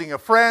 losing a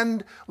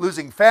friend,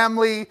 losing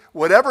family,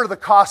 whatever the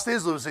cost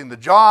is, losing the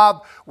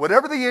job,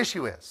 whatever the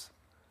issue is.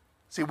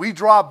 See, we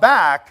draw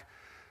back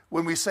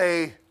when we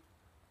say,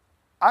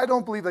 I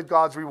don't believe that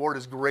God's reward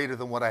is greater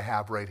than what I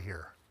have right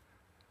here.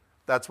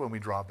 That's when we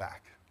draw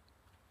back.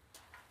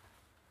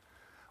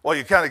 Well,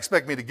 you can't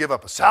expect me to give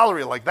up a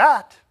salary like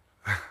that.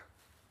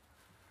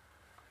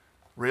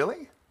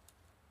 Really?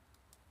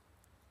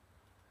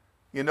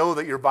 You know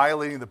that you're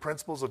violating the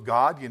principles of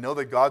God. You know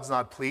that God's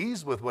not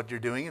pleased with what you're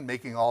doing and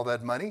making all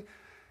that money.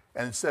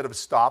 And instead of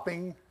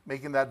stopping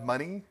making that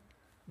money,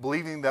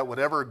 believing that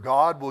whatever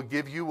God will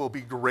give you will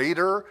be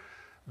greater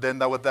than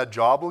what that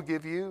job will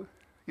give you,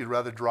 you'd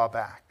rather draw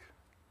back.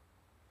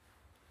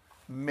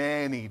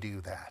 Many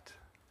do that.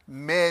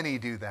 Many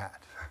do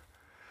that.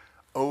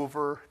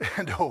 Over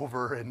and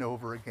over and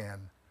over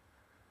again.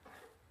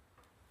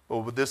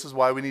 Well, but this is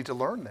why we need to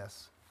learn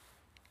this.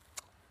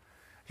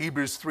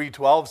 Hebrews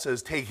 3:12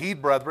 says, "Take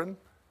heed, brethren,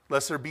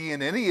 lest there be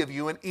in any of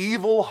you an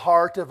evil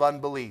heart of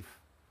unbelief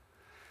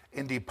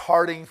in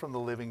departing from the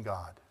living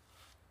God."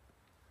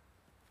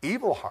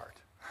 Evil heart.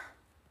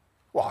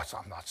 Well,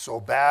 I'm not so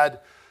bad.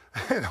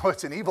 No,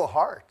 it's an evil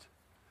heart.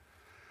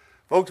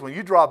 Folks, when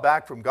you draw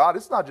back from God,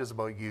 it's not just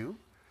about you.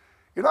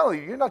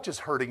 You're not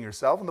just hurting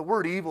yourself. And the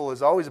word evil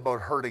is always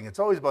about hurting. It's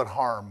always about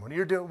harm. When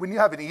you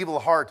have an evil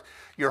heart,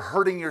 you're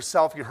hurting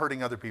yourself, you're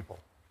hurting other people.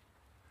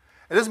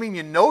 It doesn't mean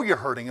you know you're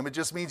hurting them. It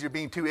just means you're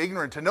being too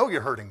ignorant to know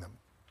you're hurting them.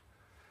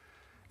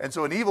 And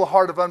so an evil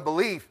heart of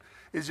unbelief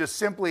is just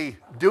simply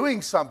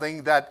doing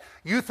something that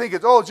you think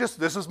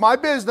this is my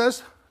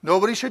business.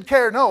 Nobody should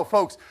care. No,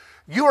 folks,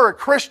 you are a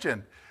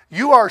Christian.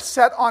 You are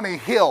set on a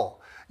hill.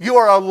 You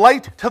are a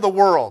light to the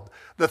world.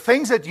 The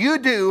things that you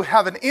do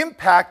have an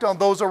impact on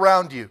those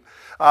around you.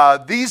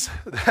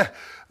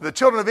 The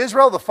children of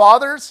Israel, the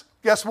fathers,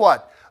 guess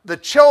what? The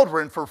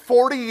children for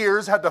 40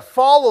 years had to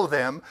follow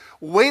them,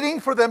 waiting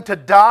for them to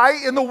die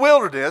in the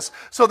wilderness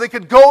so they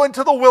could go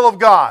into the will of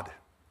God.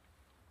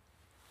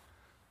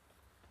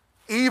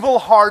 Evil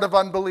heart of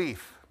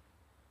unbelief.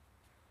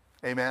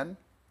 Amen?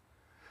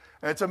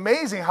 And it's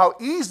amazing how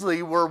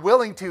easily we're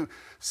willing to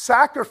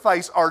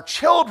sacrifice our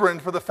children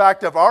for the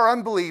fact of our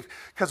unbelief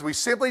because we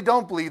simply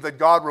don't believe that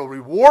God will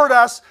reward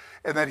us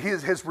and that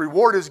his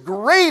reward is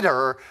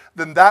greater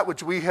than that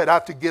which we had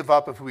have to give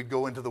up if we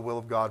go into the will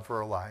of God for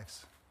our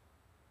lives.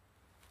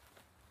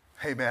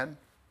 Amen.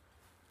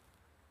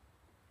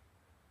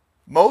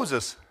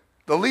 Moses,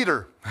 the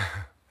leader,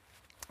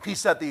 he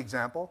set the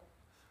example.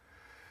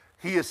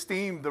 He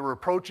esteemed the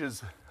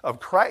reproaches of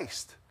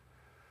Christ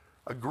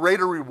a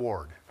greater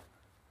reward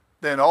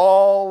than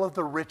all of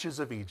the riches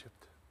of Egypt.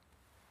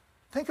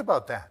 Think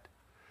about that.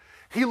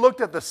 He looked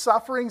at the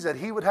sufferings that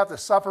he would have to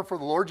suffer for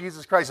the Lord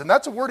Jesus Christ. And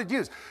that's a word he'd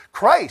use.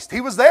 Christ,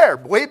 he was there,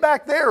 way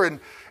back there, and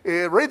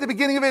right at the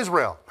beginning of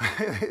Israel.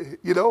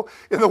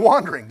 In the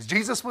wanderings.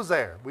 Jesus was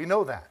there. We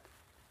know that.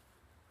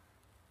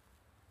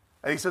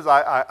 And he says,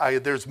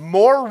 there's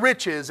more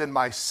riches in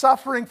my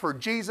suffering for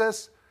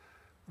Jesus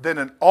than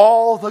in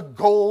all the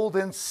gold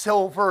and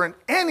silver and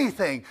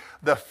anything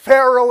the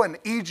Pharaoh and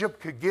Egypt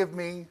could give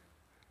me.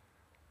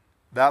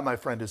 That, my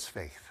friend, is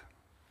faith.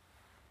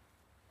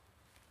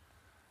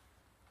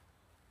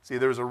 See,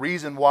 there's a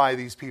reason why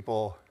these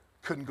people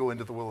couldn't go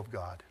into the will of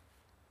God.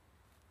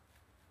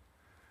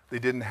 They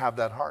didn't have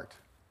that heart.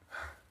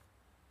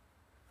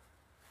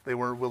 They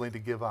weren't willing to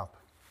give up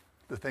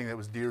the thing that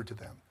was dear to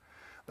them.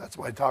 That's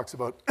why it talks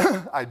about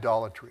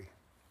idolatry.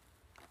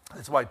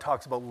 That's why it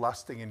talks about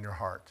lusting in your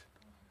heart.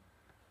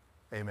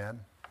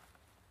 Amen.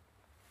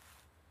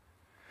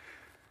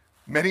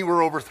 Many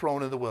were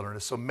overthrown in the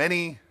wilderness. So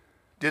many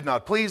did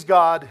not please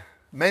God.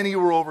 Many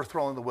were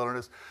overthrown in the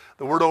wilderness.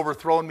 The word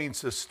overthrown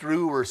means to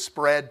strew or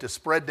spread, to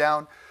spread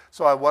down.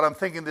 So what I'm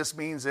thinking this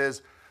means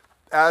is,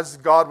 as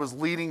God was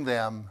leading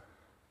them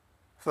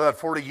for that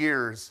 40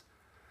 years,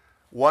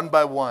 one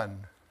by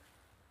one,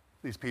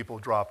 these people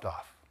dropped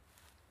off.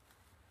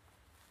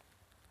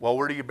 Well,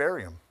 where do you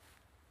bury them?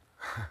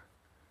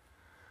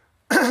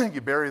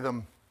 You bury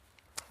them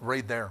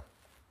right there.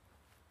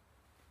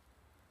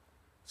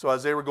 So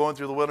as they were going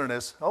through the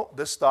wilderness,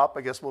 this stopped,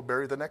 I guess we'll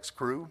bury the next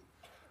crew.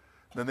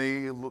 Then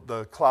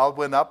the cloud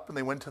went up and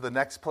they went to the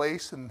next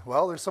place. And,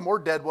 there's some more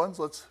dead ones.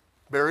 Let's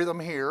bury them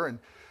here. And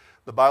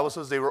the Bible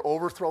says they were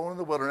overthrown in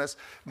the wilderness.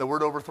 And the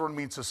word overthrown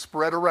means to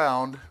spread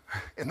around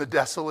in the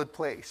desolate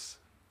place.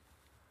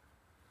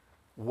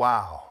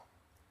 Wow.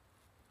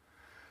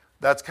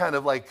 That's kind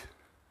of like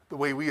the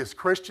way we as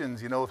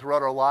Christians,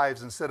 throughout our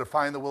lives, instead of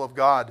finding the will of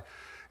God,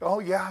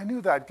 I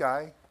knew that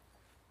guy.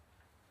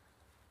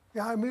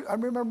 Yeah, I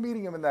remember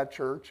meeting him in that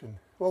church. And,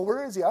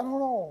 where is he? I don't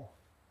know.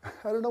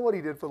 I don't know what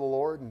he did for the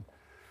Lord, and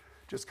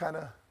just kind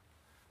of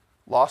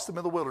lost him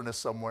in the wilderness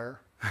somewhere.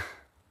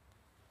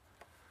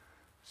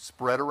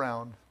 Spread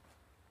around,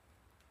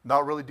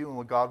 not really doing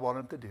what God wanted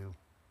him to do.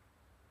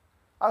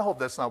 I hope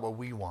that's not what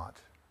we want.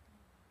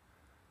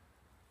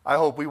 I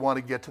hope we want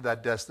to get to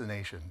that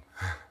destination.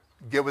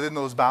 Get within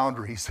those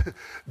boundaries.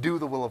 Do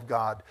the will of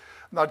God.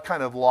 Not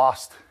kind of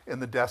lost in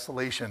the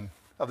desolation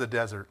of the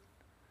desert.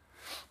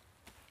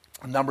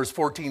 Numbers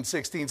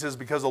 14:16 says,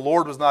 because the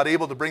Lord was not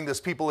able to bring this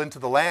people into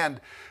the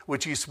land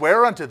which he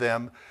sware unto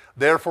them,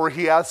 therefore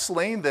he hath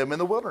slain them in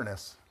the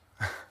wilderness.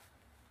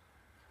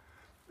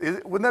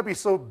 Wouldn't that be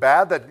so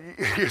bad that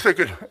you're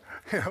thinking,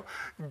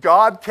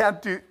 God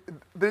can't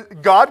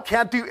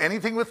do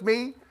anything with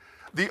me?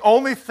 The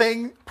only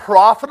thing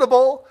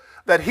profitable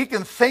that he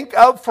can think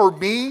of for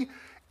me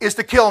is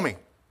to kill me.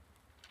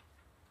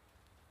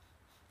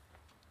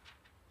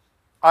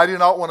 I do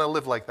not want to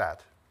live like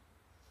that.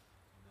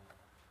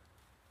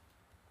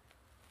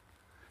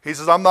 He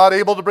says, I'm not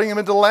able to bring him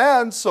into the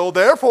land, so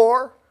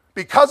therefore,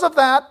 because of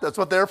that, that's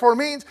what therefore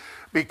means,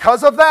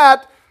 because of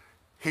that,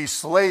 he's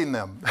slain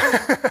them.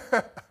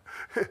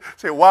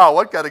 Say, wow,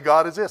 what kind of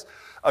God is this?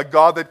 A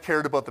God that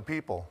cared about the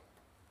people.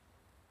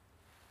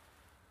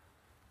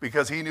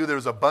 Because he knew there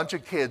was a bunch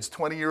of kids,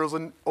 20 years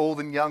old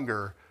and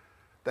younger,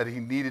 that he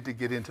needed to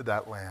get into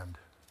that land.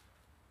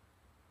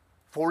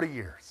 40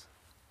 years.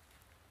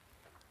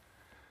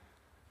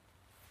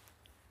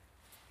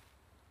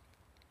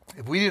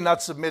 If we do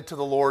not submit to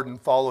the Lord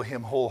and follow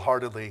him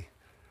wholeheartedly,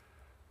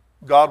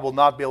 God will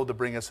not be able to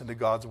bring us into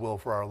God's will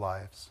for our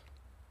lives.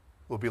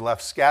 We'll be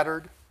left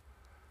scattered.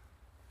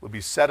 We'll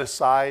be set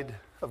aside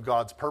of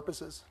God's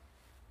purposes.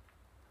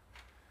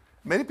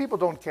 Many people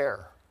don't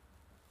care.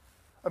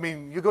 I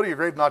mean, you go to your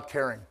grave not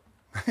caring,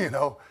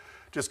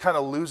 just kind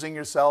of losing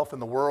yourself in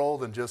the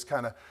world and just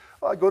kind of,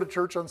 I go to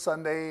church on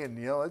Sunday and,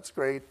 it's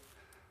great.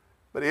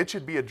 But it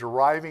should be a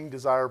driving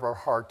desire of our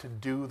heart to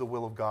do the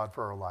will of God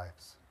for our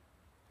lives.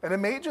 And it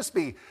may just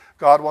be,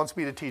 God wants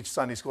me to teach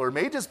Sunday school, or it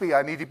may just be,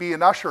 I need to be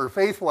an usher,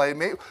 faithful,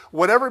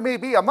 whatever it may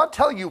be. I'm not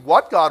telling you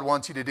what God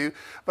wants you to do,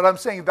 but I'm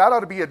saying that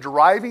ought to be a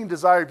driving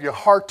desire of your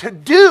heart to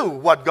do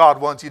what God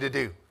wants you to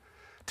do.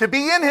 To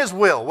be in his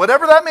will,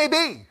 whatever that may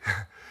be.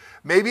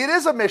 Maybe it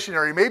is a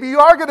missionary. Maybe you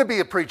are going to be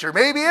a preacher.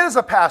 Maybe it is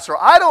a pastor.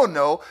 I don't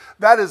know.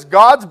 That is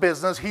God's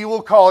business. He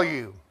will call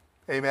you.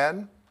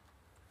 Amen?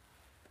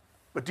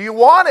 But do you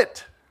want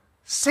it?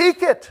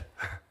 Seek it.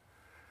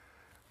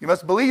 You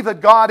must believe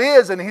that God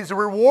is, and he's a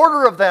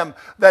rewarder of them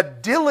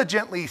that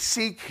diligently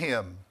seek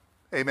him.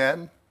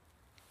 Amen?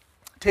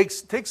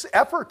 Takes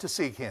effort to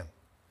seek him.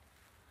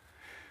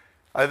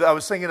 I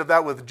was thinking of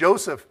that with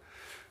Joseph.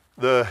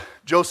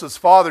 Joseph's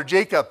father,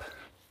 Jacob,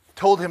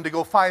 told him to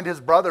go find his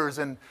brothers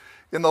in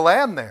the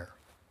land there.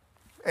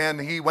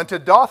 And he went to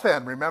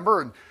Dothan,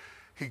 remember? And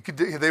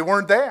they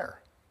weren't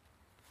there.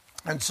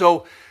 And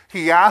so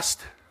he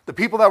asked the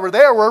people that were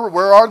there,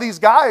 where are these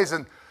guys?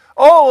 And,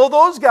 oh,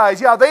 those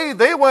guys, yeah,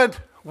 they went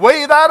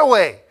way that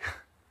way.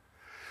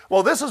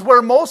 Well, this is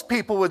where most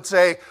people would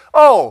say,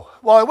 oh,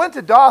 well, I went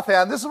to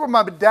Dothan. This is where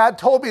my dad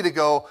told me to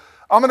go.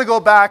 I'm going to go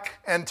back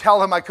and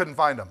tell him I couldn't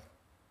find him.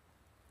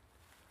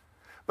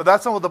 But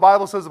that's not what the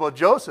Bible says about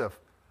Joseph.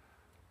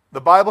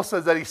 The Bible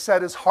says that he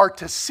set his heart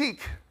to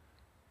seek.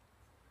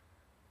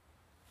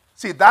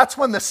 See, that's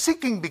when the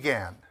seeking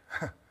began.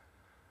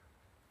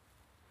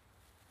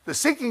 The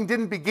seeking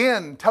didn't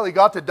begin until he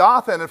got to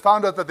Dothan and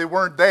found out that they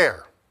weren't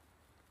there.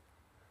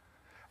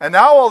 And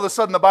now all of a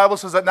sudden the Bible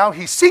says that now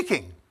he's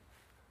seeking.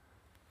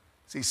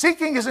 See,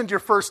 seeking isn't your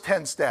first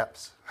 10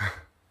 steps.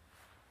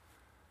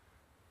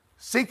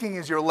 Seeking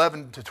is your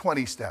 11 to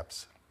 20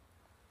 steps.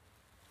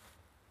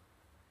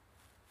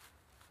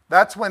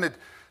 That's when it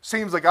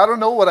seems like, I don't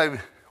know what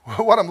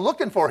I'm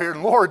looking for here.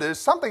 And Lord, there's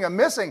something I'm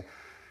missing.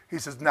 He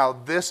says, now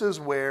this is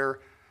where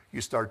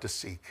you start to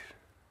seek.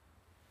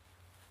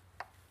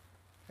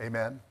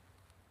 Amen.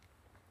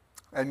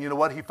 And you know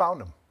what? He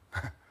found him.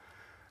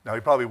 Now, he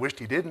probably wished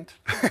he didn't,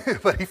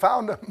 but he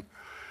found him.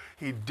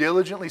 He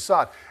diligently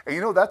sought. And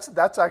you know,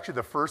 that's actually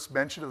the first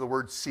mention of the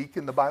word seek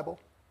in the Bible.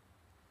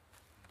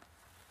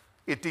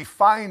 It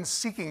defines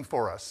seeking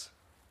for us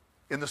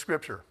in the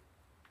Scripture.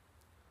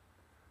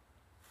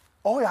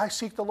 Oh, yeah, I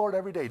seek the Lord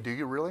every day. Do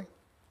you really?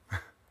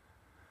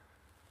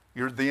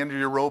 You're at the end of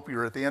your rope.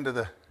 You're at the end of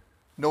the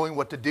knowing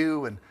what to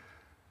do, and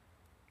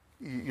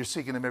you're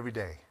seeking him every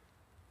day.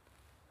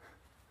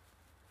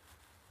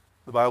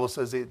 The Bible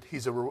says that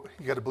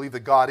you got to believe that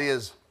God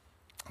is,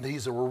 that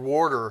he's a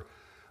rewarder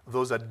of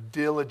those that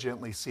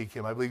diligently seek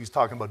him. I believe he's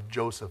talking about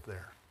Joseph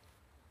there.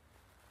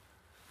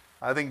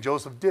 I think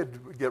Joseph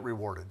did get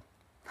rewarded.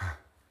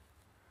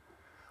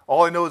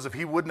 All I know is if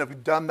he wouldn't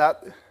have done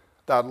that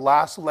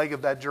last leg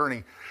of that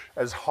journey,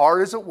 as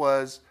hard as it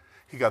was,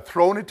 he got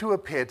thrown into a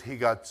pit, he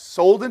got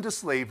sold into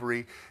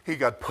slavery, he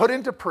got put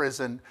into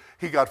prison,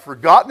 he got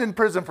forgotten in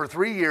prison for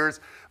 3 years,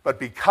 but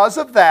because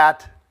of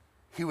that,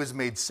 he was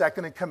made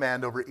second in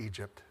command over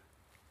Egypt.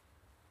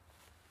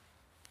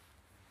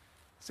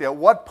 See, at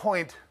what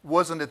point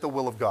wasn't it the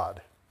will of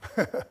God?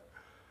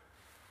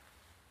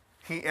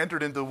 He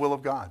entered into the will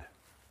of God.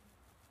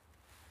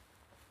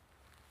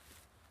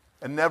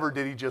 And never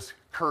did he just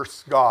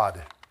curse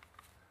God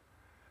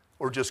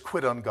or just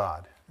quit on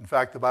God. In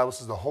fact, the Bible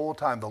says the whole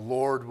time the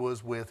Lord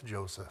was with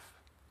Joseph.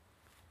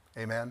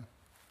 Amen.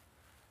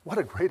 What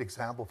a great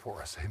example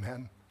for us.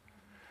 Amen.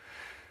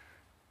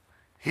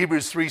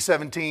 Hebrews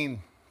 3:17.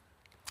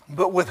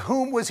 But with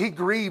whom was he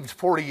grieved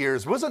 40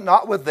 years? Was it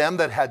not with them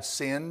that had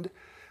sinned,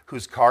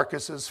 whose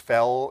carcasses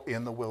fell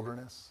in the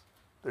wilderness?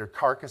 Their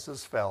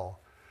carcasses fell.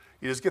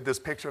 You just get this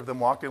picture of them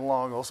walking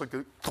along. Also,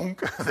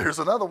 thunk, there's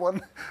another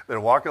one. They're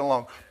walking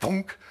along.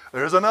 Thunk,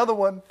 there's another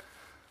one.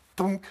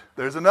 Thunk,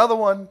 there's another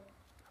one.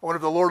 I wonder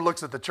if the Lord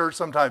looks at the church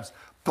sometimes.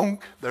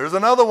 Thunk, there's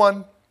another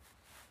one.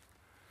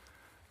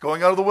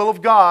 Going out of the will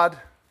of God,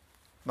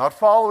 not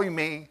following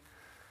me,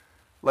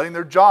 letting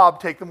their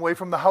job take them away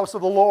from the house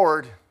of the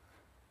Lord.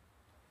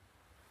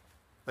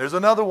 There's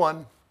another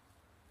one.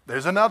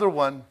 There's another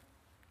one.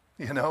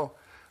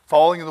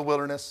 Falling in the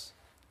wilderness.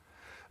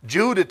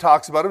 Jude, it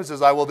talks about him. It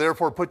says, I will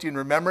therefore put you in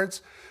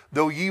remembrance,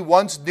 though ye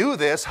once knew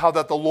this, how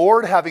that the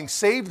Lord, having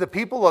saved the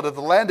people out of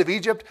the land of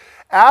Egypt,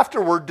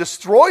 afterward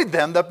destroyed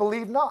them that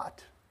believed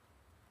not.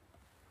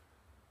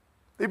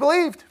 They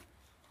believed.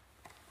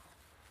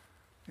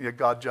 Yet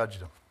God judged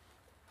them.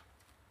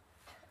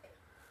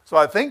 So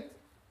I think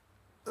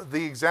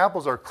the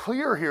examples are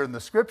clear here in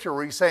the scripture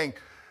where he's saying,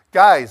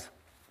 guys,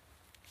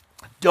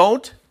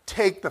 don't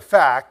take the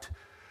fact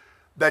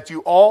that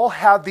you all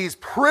have these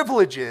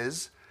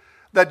privileges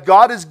that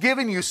God has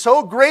given you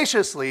so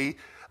graciously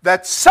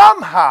that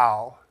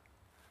somehow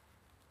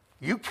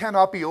you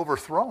cannot be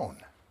overthrown.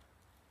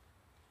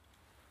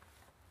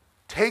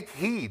 Take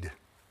heed.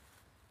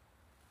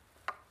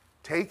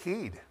 Take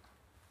heed.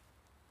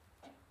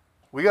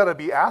 We got to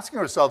be asking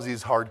ourselves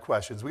these hard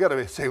questions. We got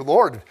to say,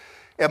 Lord,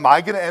 am I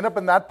going to end up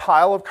in that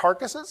pile of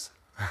carcasses?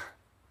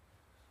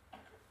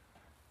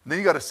 And then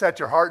you got to set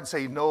your heart and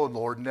say, no,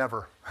 Lord,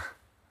 never.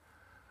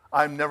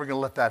 I'm never going to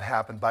let that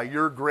happen. By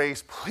your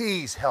grace,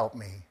 please help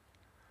me.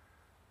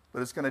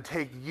 But it's going to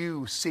take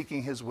you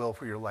seeking his will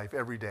for your life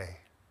every day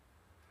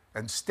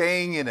and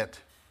staying in it,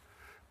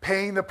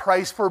 paying the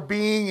price for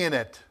being in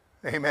it.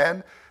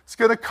 Amen. It's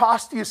going to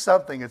cost you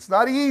something. It's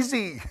not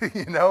easy,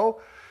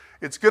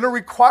 It's going to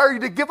require you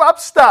to give up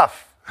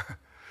stuff.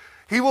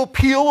 He will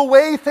peel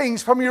away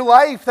things from your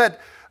life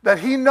that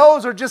he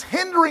knows are just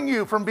hindering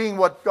you from being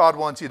what God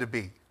wants you to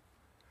be.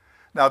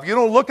 Now, if you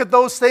don't look at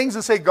those things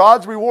and say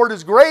God's reward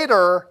is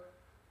greater,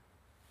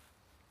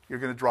 you're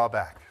going to draw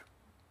back.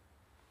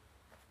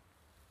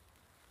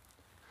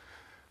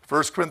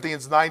 1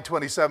 Corinthians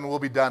 9:27, we'll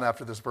be done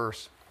after this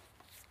verse.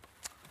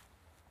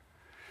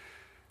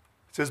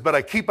 It says, but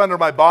I keep under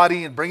my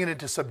body and bring it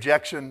into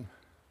subjection,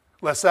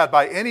 lest that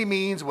by any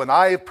means, when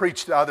I have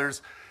preached to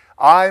others,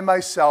 I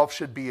myself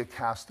should be a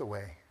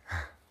castaway.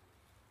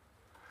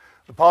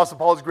 The Apostle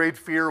Paul's great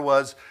fear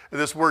was,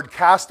 this word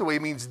castaway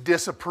means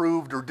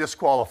disapproved or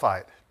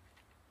disqualified.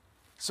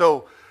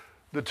 So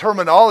the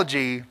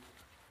terminology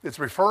it's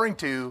referring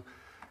to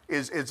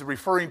is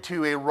referring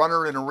to a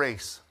runner in a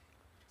race.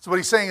 So what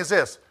he's saying is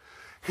this: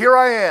 here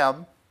I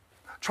am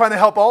trying to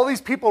help all these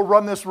people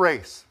run this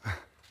race.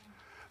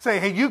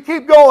 Saying, hey, you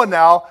keep going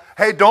now.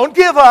 Hey, don't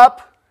give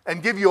up,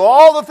 and give you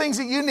all the things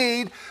that you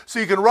need so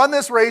you can run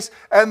this race.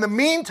 And in the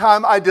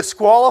meantime, I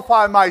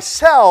disqualify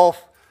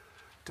myself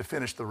to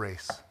finish the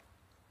race.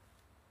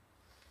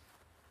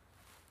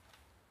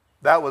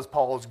 That was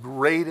Paul's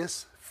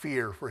greatest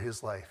fear for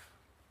his life.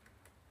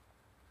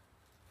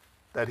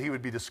 That he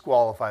would be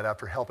disqualified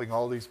after helping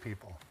all these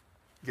people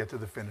get to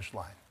the finish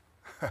line.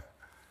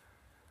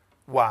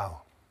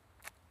 Wow.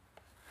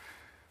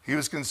 He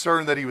was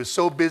concerned that he was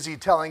so busy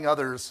telling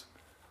others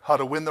how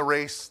to win the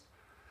race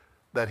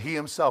that he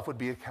himself would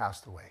be a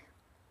castaway.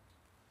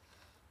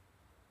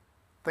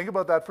 Think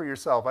about that for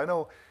yourself. I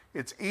know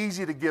it's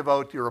easy to give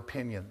out your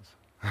opinions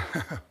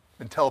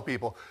and tell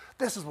people,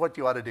 this is what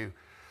you ought to do.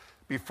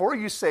 Before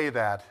you say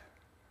that,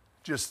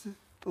 just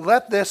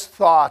let this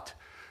thought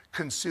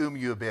consume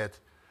you a bit.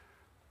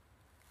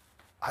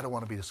 I don't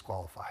want to be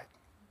disqualified.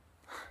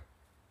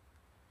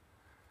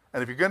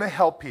 And if you're going to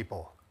help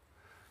people,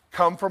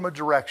 come from a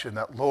direction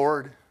that,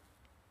 Lord,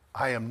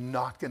 I am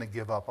not going to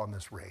give up on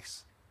this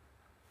race.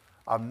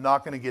 I'm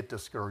not going to get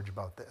discouraged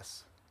about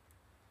this.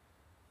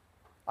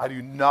 I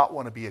do not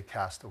want to be a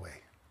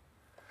castaway.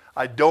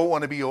 I don't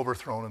want to be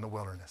overthrown in the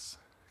wilderness.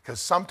 Because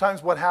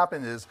sometimes what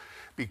happens is,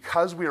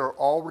 because we are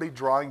already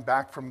drawing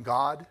back from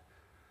God,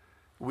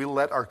 we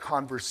let our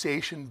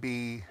conversation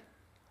be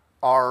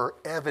our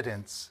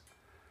evidence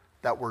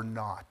that we're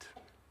not.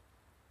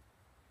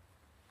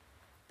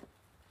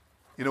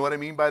 You know what I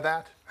mean by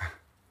that?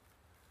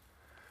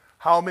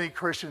 How many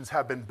Christians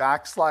have been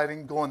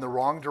backsliding, going the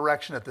wrong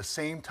direction at the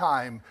same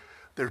time?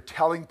 They're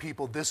telling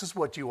people, this is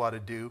what you ought to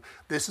do.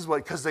 This is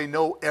what, because they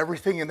know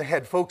everything in the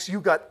head. Folks,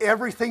 you got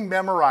everything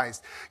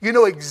memorized. You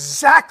know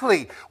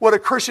exactly what a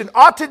Christian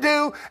ought to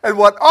do and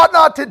what ought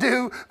not to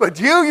do, but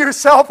you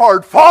yourself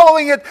aren't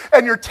following it,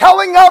 and you're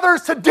telling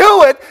others to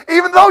do it,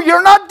 even though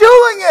you're not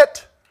doing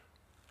it.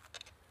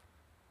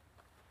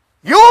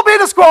 You will be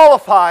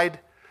disqualified.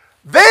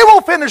 They will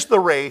finish the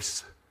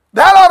race.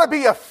 That ought to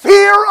be a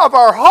fear of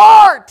our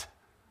heart.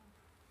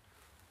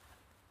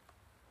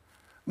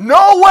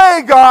 No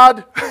way,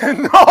 God.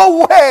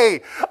 No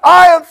way.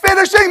 I am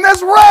finishing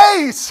this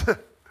race.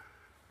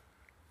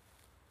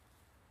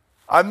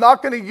 I'm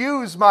not going to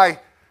use my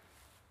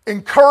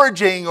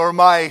encouraging or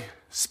my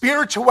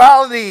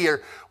spirituality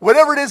or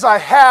whatever it is I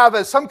have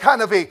as some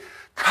kind of a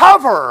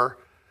cover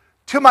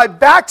to my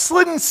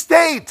backslidden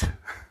state.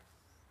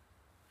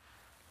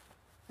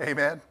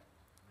 Amen.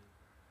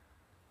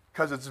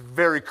 Because it's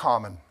very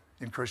common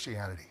in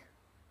Christianity.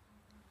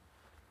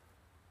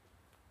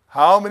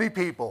 How many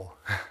people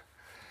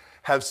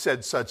have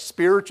said such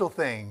spiritual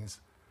things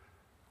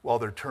while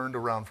they're turned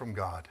around from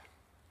God?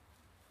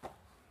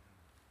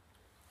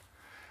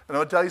 And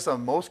I'll tell you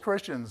something, most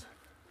Christians,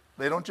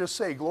 they don't just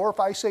say,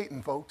 glorify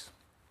Satan, folks.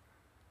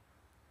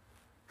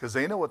 Because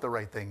they know what the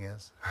right thing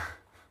is.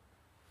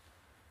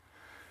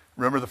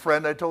 Remember the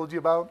friend I told you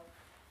about?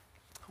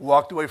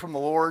 Walked away from the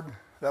Lord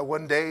that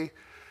one day,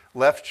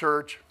 left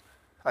church.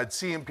 I'd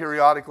see him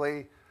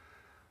periodically.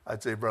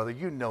 I'd say, brother,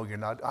 you know you're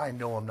not, I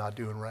know I'm not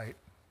doing right.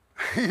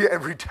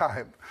 Every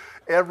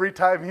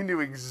time he knew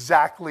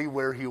exactly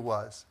where he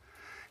was.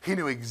 He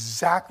knew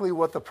exactly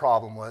what the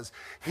problem was.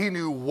 He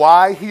knew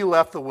why he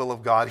left the will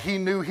of God. He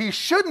knew he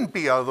shouldn't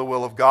be out of the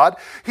will of God.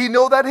 He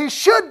knew that he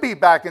should be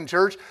back in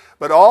church,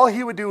 but all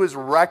he would do is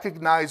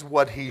recognize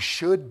what he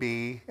should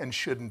be and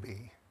shouldn't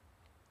be.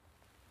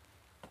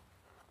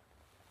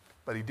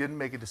 But he didn't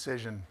make a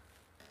decision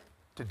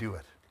to do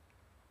it.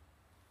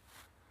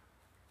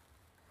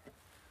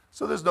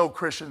 So there's no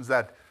Christians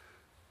that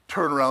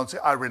turn around and say,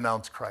 I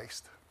renounce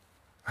Christ.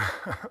 In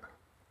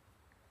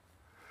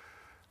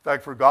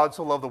fact, for God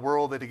so loved the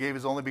world that he gave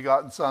his only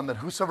begotten Son, that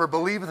whosoever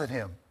believeth in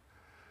him.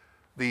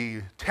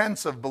 The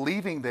tense of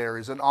believing there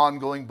is an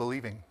ongoing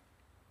believing.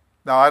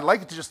 Now, I'd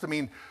like it to just to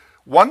mean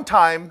one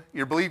time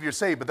you believe you're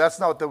saved, but that's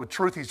not the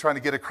truth he's trying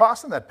to get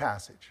across in that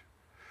passage.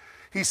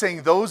 He's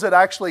saying those that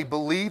actually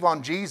believe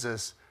on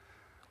Jesus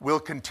will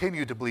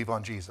continue to believe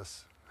on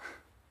Jesus.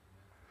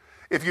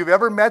 If you've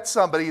ever met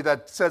somebody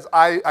that says,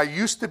 I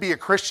used to be a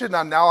Christian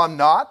and now I'm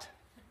not,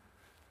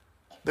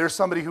 there's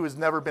somebody who has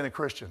never been a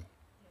Christian.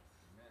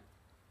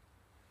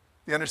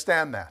 You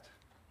understand that?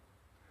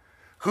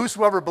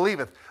 Whosoever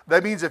believeth.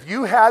 That means if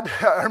you had,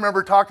 I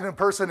remember talking to a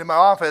person in my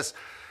office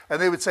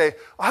and they would say,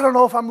 I don't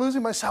know if I'm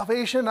losing my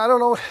salvation. I don't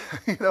know.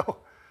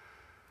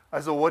 I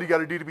said, well, what do you got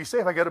to do to be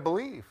saved? I got to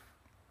believe.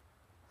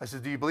 I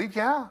said, do you believe?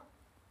 Yeah.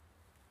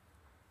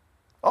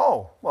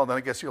 Oh, well, then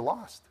I guess you're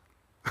lost.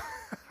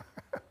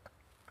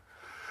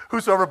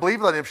 Whosoever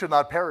believeth on him should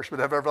not perish, but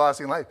have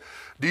everlasting life.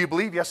 Do you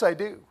believe? Yes, I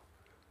do.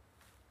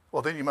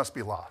 Well, then you must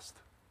be lost.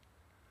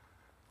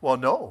 Well,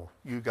 no,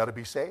 you've got to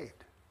be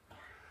saved.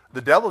 The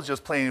devil's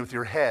just playing with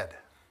your head.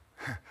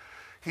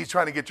 He's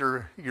trying to get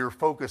your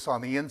focus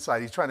on the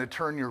inside. He's trying to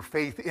turn your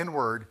faith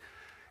inward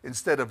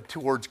instead of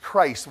towards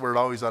Christ where it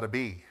always ought to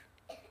be.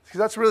 See,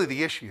 that's really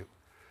the issue.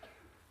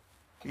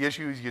 The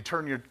issue is you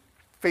turn your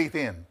faith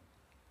in.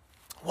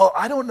 Well,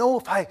 I don't know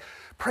if I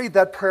prayed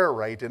that prayer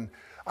right, and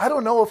I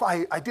don't know if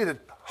I did it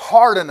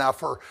hard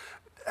enough or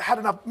had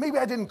enough. Maybe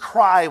I didn't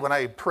cry when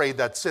I prayed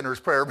that sinner's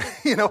prayer.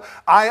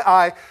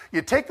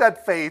 You take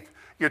that faith,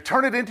 you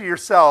turn it into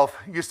yourself,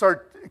 you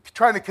start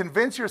trying to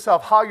convince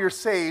yourself how you're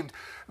saved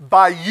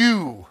by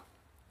you.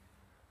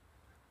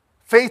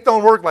 Faith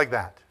don't work like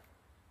that.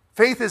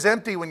 Faith is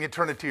empty when you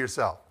turn it to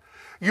yourself.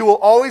 You will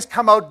always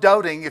come out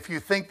doubting if you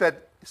think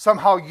that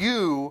somehow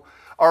you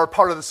are a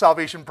part of the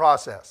salvation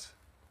process.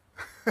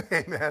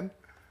 Amen.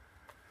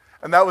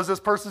 And that was this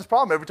person's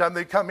problem. Every time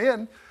they'd come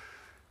in,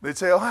 they'd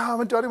say, oh,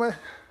 I'm doubting my...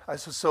 I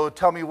said, so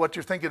tell me what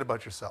you're thinking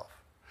about yourself.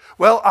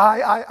 Well,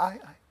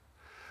 I.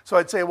 So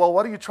I'd say, well,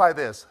 why don't you try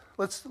this?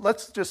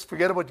 Let's just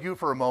forget about you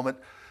for a moment.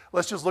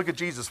 Let's just look at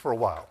Jesus for a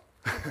while.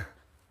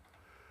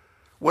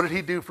 What did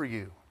he do for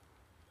you?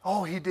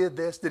 Oh, he did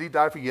this. Did he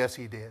die for you? Yes,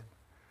 he did.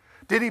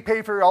 Did he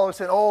pay for all our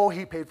sin? Oh,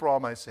 he paid for all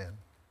my sin.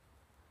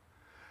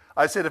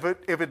 I said,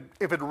 if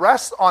it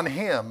rests on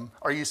him,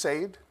 are you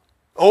saved?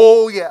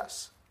 Oh,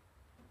 yes.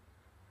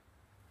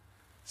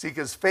 See,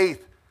 because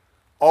faith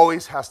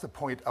always has to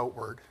point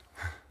outward,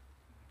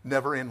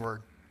 never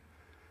inward.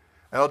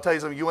 And I'll tell you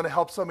something, you want to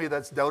help somebody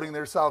that's doubting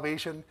their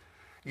salvation,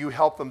 you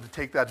help them to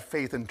take that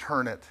faith and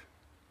turn it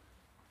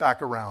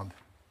back around.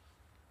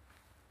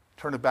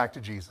 Turn it back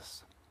to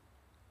Jesus.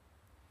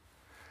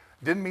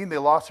 Didn't mean they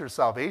lost their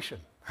salvation.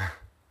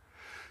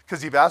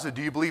 Because you've asked them,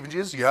 do you believe in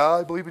Jesus? Yeah,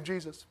 I believe in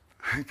Jesus.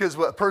 Because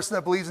a person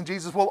that believes in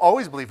Jesus will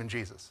always believe in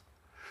Jesus.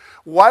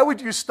 Why would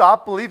you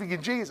stop believing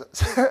in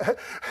Jesus?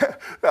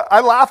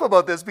 I laugh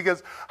about this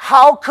because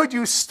how could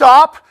you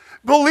stop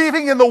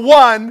believing in the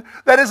one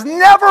that has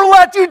never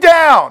let you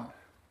down?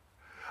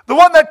 The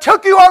one that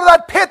took you out of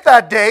that pit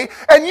that day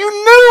and you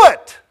knew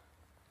it.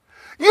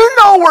 You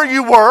know where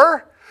you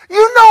were.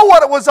 You know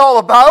what it was all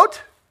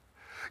about.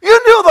 You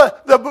knew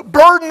the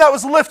burden that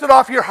was lifted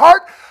off your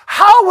heart.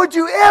 How would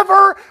you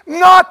ever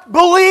not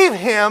believe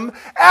him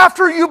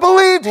after you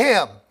believed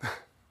him?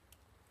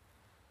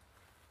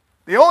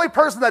 The only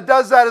person that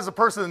does that is a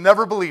person that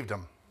never believed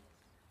him.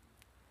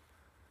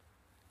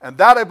 And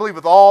that I believe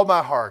with all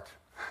my heart.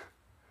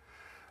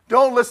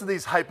 Don't listen to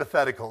these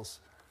hypotheticals.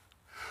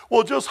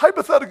 Well, just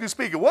hypothetically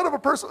speaking, what if a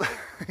person,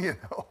 you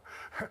know,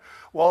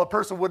 well, a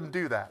person wouldn't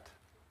do that.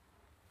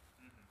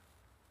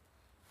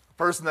 A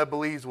person that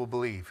believes will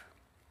believe.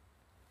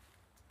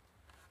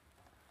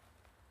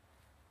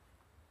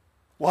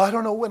 Well, I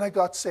don't know when I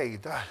got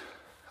saved. I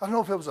don't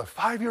know if it was a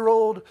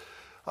 5-year-old.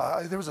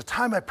 There was a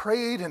time I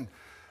prayed, and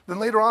then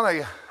later on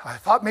I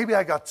thought maybe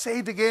I got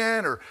saved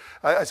again. Or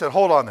I said,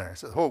 hold on there. I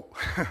said, oh.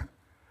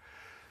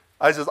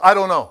 I said, I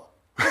don't know.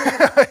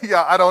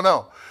 Yeah, I don't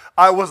know.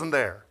 I wasn't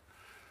there.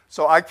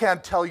 So I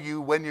can't tell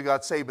you when you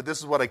got saved, but this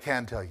is what I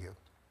can tell you.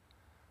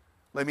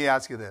 Let me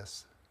ask you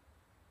this.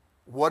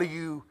 What are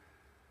you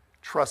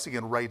trusting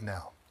in right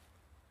now?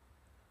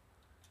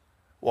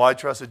 Well, I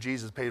trust that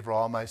Jesus paid for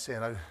all my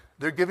sin.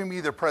 They're giving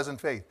me their present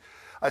faith.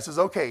 I says,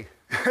 okay,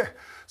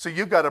 so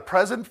you've got a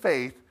present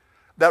faith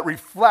that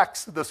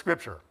reflects the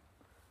Scripture.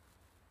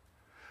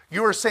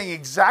 You are saying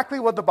exactly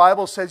what the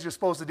Bible says you're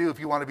supposed to do if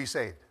you want to be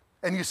saved.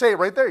 And you say it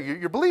right there.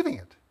 You're believing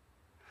it.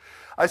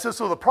 I said,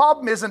 so the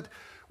problem isn't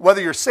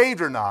whether you're saved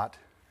or not.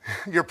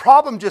 Your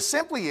problem just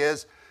simply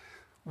is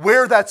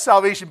where that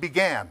salvation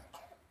began.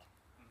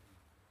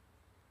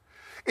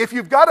 If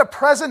you've got a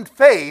present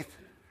faith,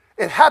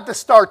 it had to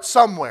start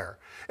somewhere.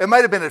 It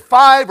might have been at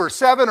 5 or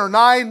 7 or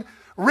 9.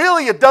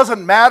 Really, it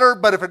doesn't matter,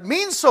 but if it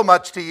means so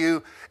much to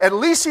you, at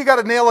least you got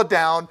to nail it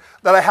down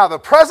that I have a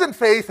present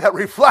faith that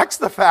reflects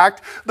the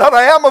fact that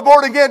I am a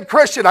born-again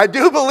Christian. I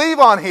do believe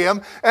on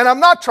Him, and I'm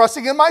not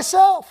trusting in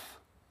myself.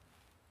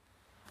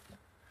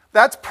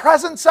 That's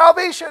present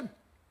salvation.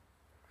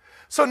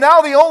 So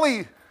now the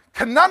only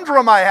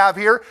conundrum I have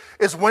here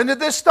is, when did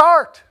this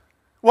start?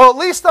 Well, at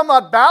least I'm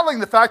not battling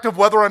the fact of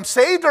whether I'm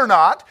saved or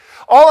not.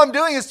 All I'm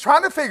doing is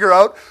trying to figure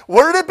out,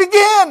 where did it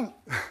begin?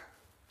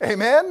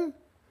 Amen?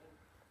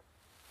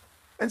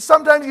 And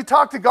sometimes you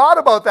talk to God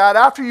about that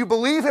after you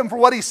believe Him for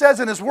what He says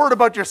in His Word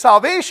about your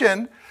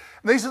salvation.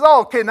 And He says,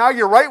 oh, okay, now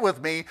you're right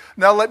with me.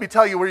 Now let me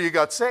tell you where you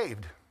got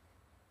saved.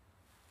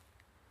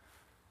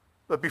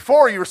 But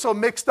before, you were so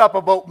mixed up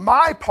about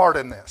my part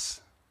in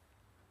this.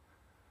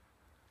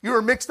 You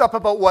were mixed up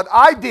about what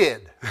I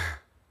did.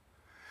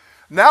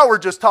 Now we're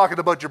just talking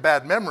about your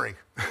bad memory.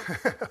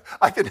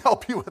 I can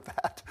help you with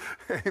that.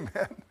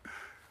 Amen.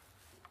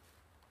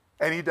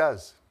 And He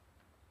does.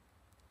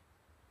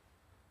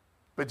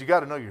 But you got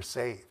to know you're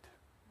saved.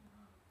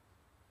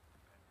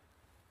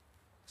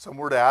 Some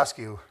were to ask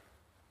you,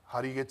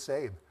 how do you get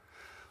saved?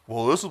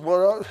 Well, this is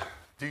what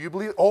do you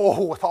believe?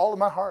 Oh, with all of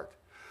my heart.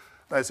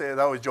 And I say, I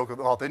always joke,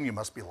 oh, then you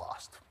must be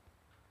lost.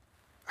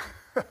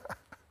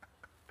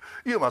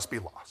 You must be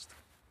lost.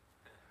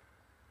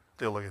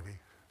 They'll look at me.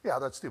 Yeah,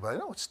 that's stupid. I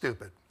know it's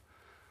stupid.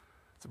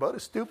 It's about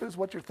as stupid as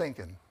what you're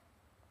thinking.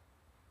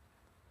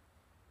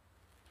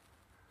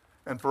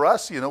 And for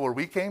us, you know, where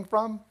we came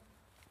from,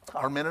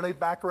 our Mennonite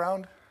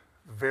background,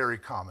 very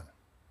common.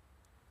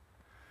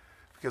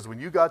 Because when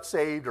you got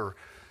saved or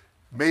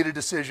made a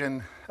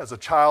decision as a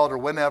child or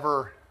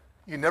whenever,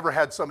 you never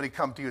had somebody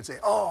come to you and say,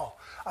 oh,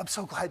 I'm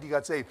so glad you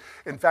got saved.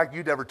 In fact,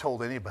 you never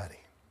told anybody.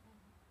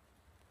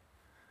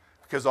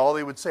 Because all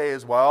they would say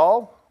is,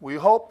 well, we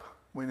hope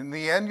when in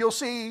the end you'll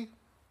see.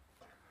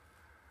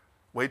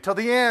 Wait till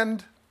the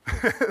end,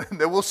 and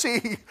then we'll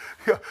see.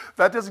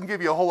 That doesn't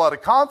give you a whole lot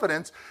of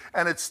confidence,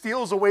 and it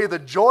steals away the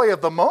joy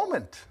of the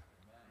moment.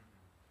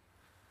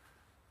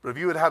 But if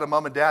you had had a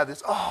mom and dad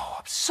that's, oh,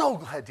 I'm so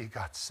glad you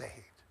got saved.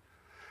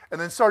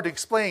 And then start to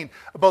explain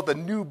about the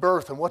new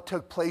birth and what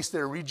took place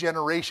there,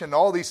 regeneration,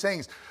 all these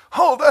things.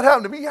 Oh, that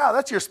happened to me. Yeah,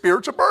 that's your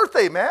spiritual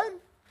birthday, man.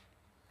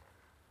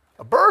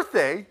 A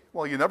birthday,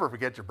 well, you never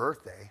forget your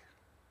birthday.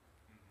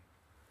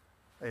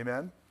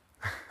 Amen?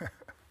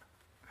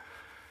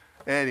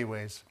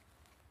 Anyways,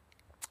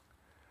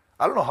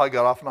 I don't know how I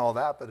got off on all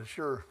that, but it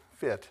sure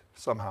fit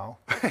somehow.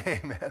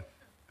 Amen.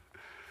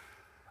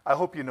 I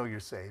hope you know you're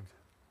saved.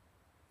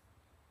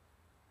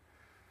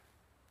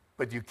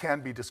 But you can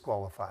be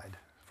disqualified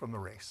from the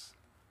race.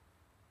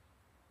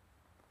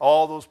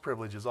 All those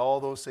privileges,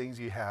 all those things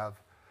you have,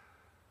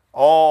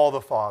 all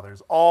the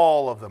fathers,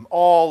 all of them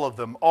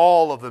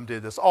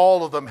did this.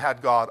 All of them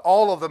had God.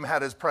 All of them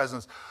had His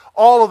presence.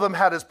 All of them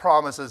had His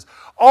promises.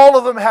 All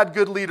of them had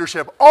good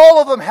leadership.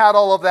 All of them had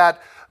all of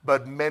that,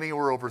 but many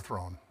were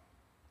overthrown.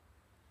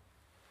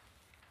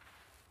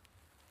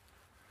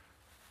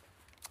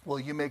 Will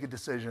you make a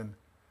decision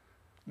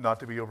not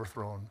to be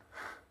overthrown?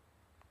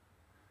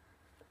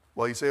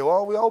 Well, you say,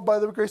 well, we all by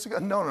the grace of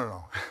God.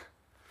 No.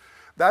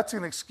 That's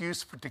an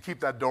excuse to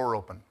keep that door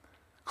open.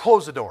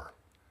 Close the door.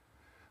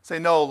 Say,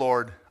 no,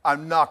 Lord,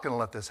 I'm not going to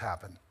let this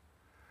happen.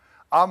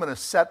 I'm going to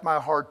set my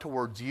heart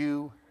towards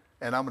you,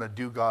 and I'm going to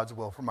do God's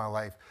will for my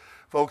life.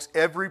 Folks,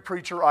 every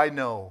preacher I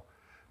know,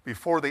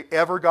 before they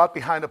ever got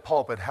behind a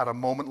pulpit, had a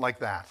moment like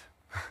that.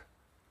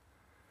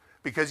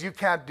 Because you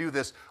can't do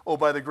this, oh,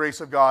 by the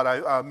grace of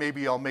God,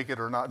 maybe I'll make it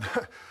or not.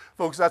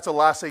 Folks, that's the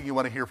last thing you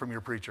want to hear from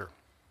your preacher.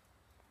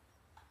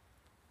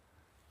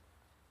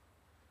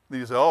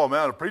 Then you say, oh,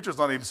 man, a preacher's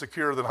not even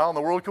secure. Then how in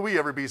the world can we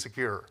ever be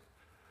secure?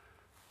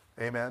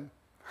 Amen?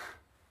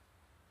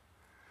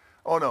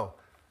 Oh, no.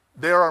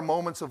 There are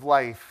moments of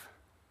life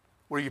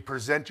where you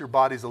present your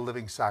body as a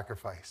living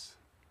sacrifice,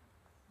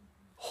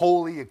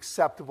 holy,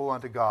 acceptable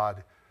unto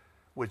God,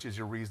 which is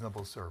your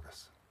reasonable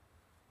service.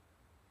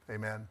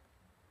 Amen.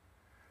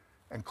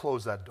 And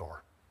close that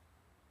door.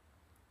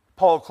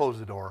 Paul closed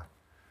the door.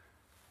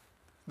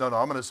 No,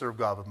 I'm going to serve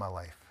God with my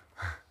life.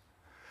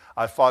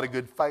 I fought a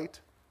good fight.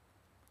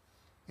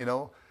 You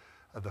know,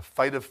 the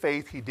fight of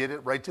faith, he did it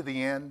right to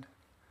the end.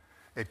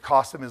 It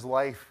cost him his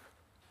life.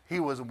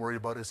 He wasn't worried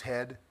about his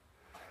head.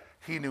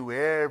 He knew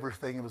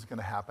everything that was going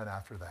to happen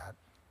after that.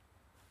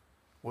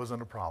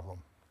 Wasn't a problem.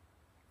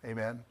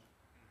 Amen.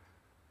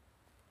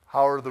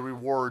 How are the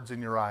rewards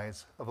in your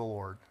eyes of the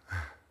Lord?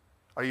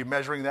 Are you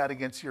measuring that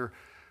against your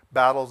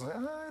battles?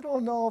 I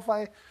don't know if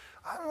I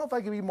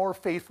can be more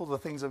faithful to the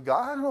things of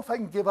God. I don't know if I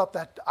can give up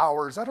that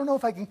hours. I don't know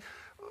if I can.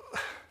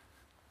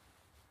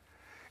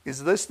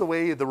 Is this the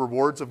way the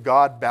rewards of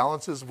God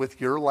balances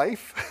with your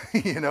life?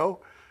 You know,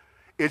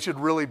 it should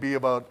really be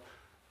about,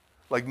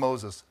 like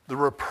Moses, the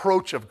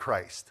reproach of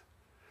Christ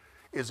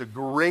is a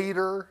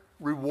greater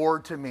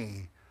reward to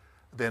me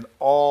than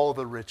all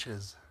the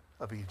riches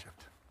of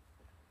Egypt,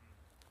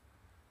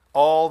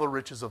 all the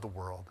riches of the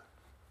world.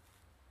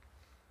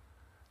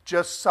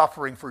 Just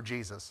suffering for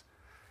Jesus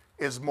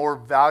is more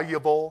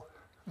valuable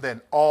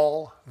than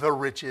all the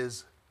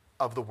riches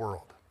of the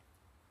world.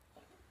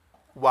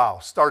 Wow,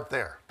 start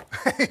there.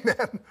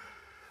 Amen.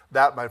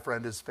 That, my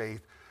friend, is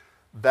faith.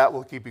 That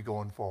will keep you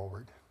going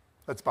forward.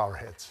 Let's bow our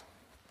heads.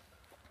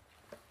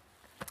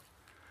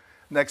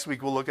 Next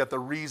week, we'll look at the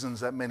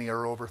reasons that many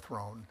are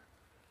overthrown.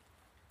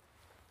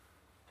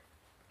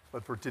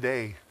 But for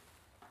today,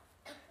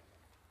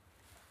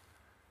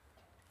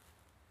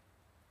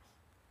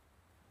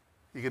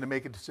 you're going to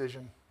make a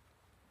decision.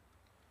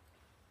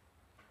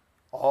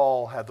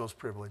 All had those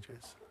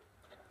privileges,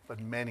 but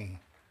many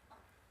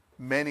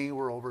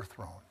were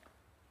overthrown.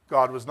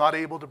 God was not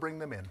able to bring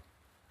them in,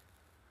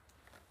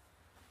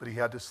 but he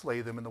had to slay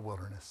them in the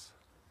wilderness.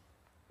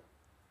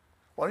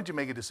 Why don't you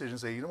make a decision and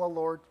say, you know what,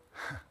 Lord?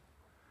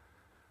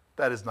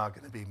 That is not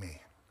going to be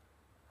me.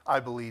 I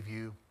believe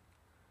you.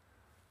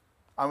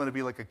 I'm going to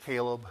be like a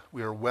Caleb.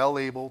 We are well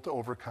able to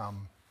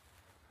overcome.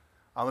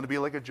 I'm going to be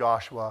like a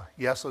Joshua.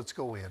 Yes, let's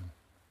go in.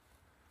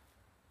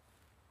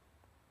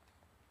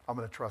 I'm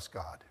going to trust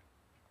God.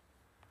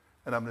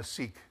 And I'm going to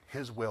seek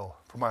his will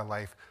for my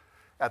life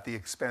at the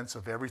expense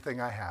of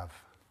everything I have.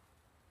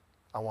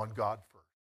 I want God.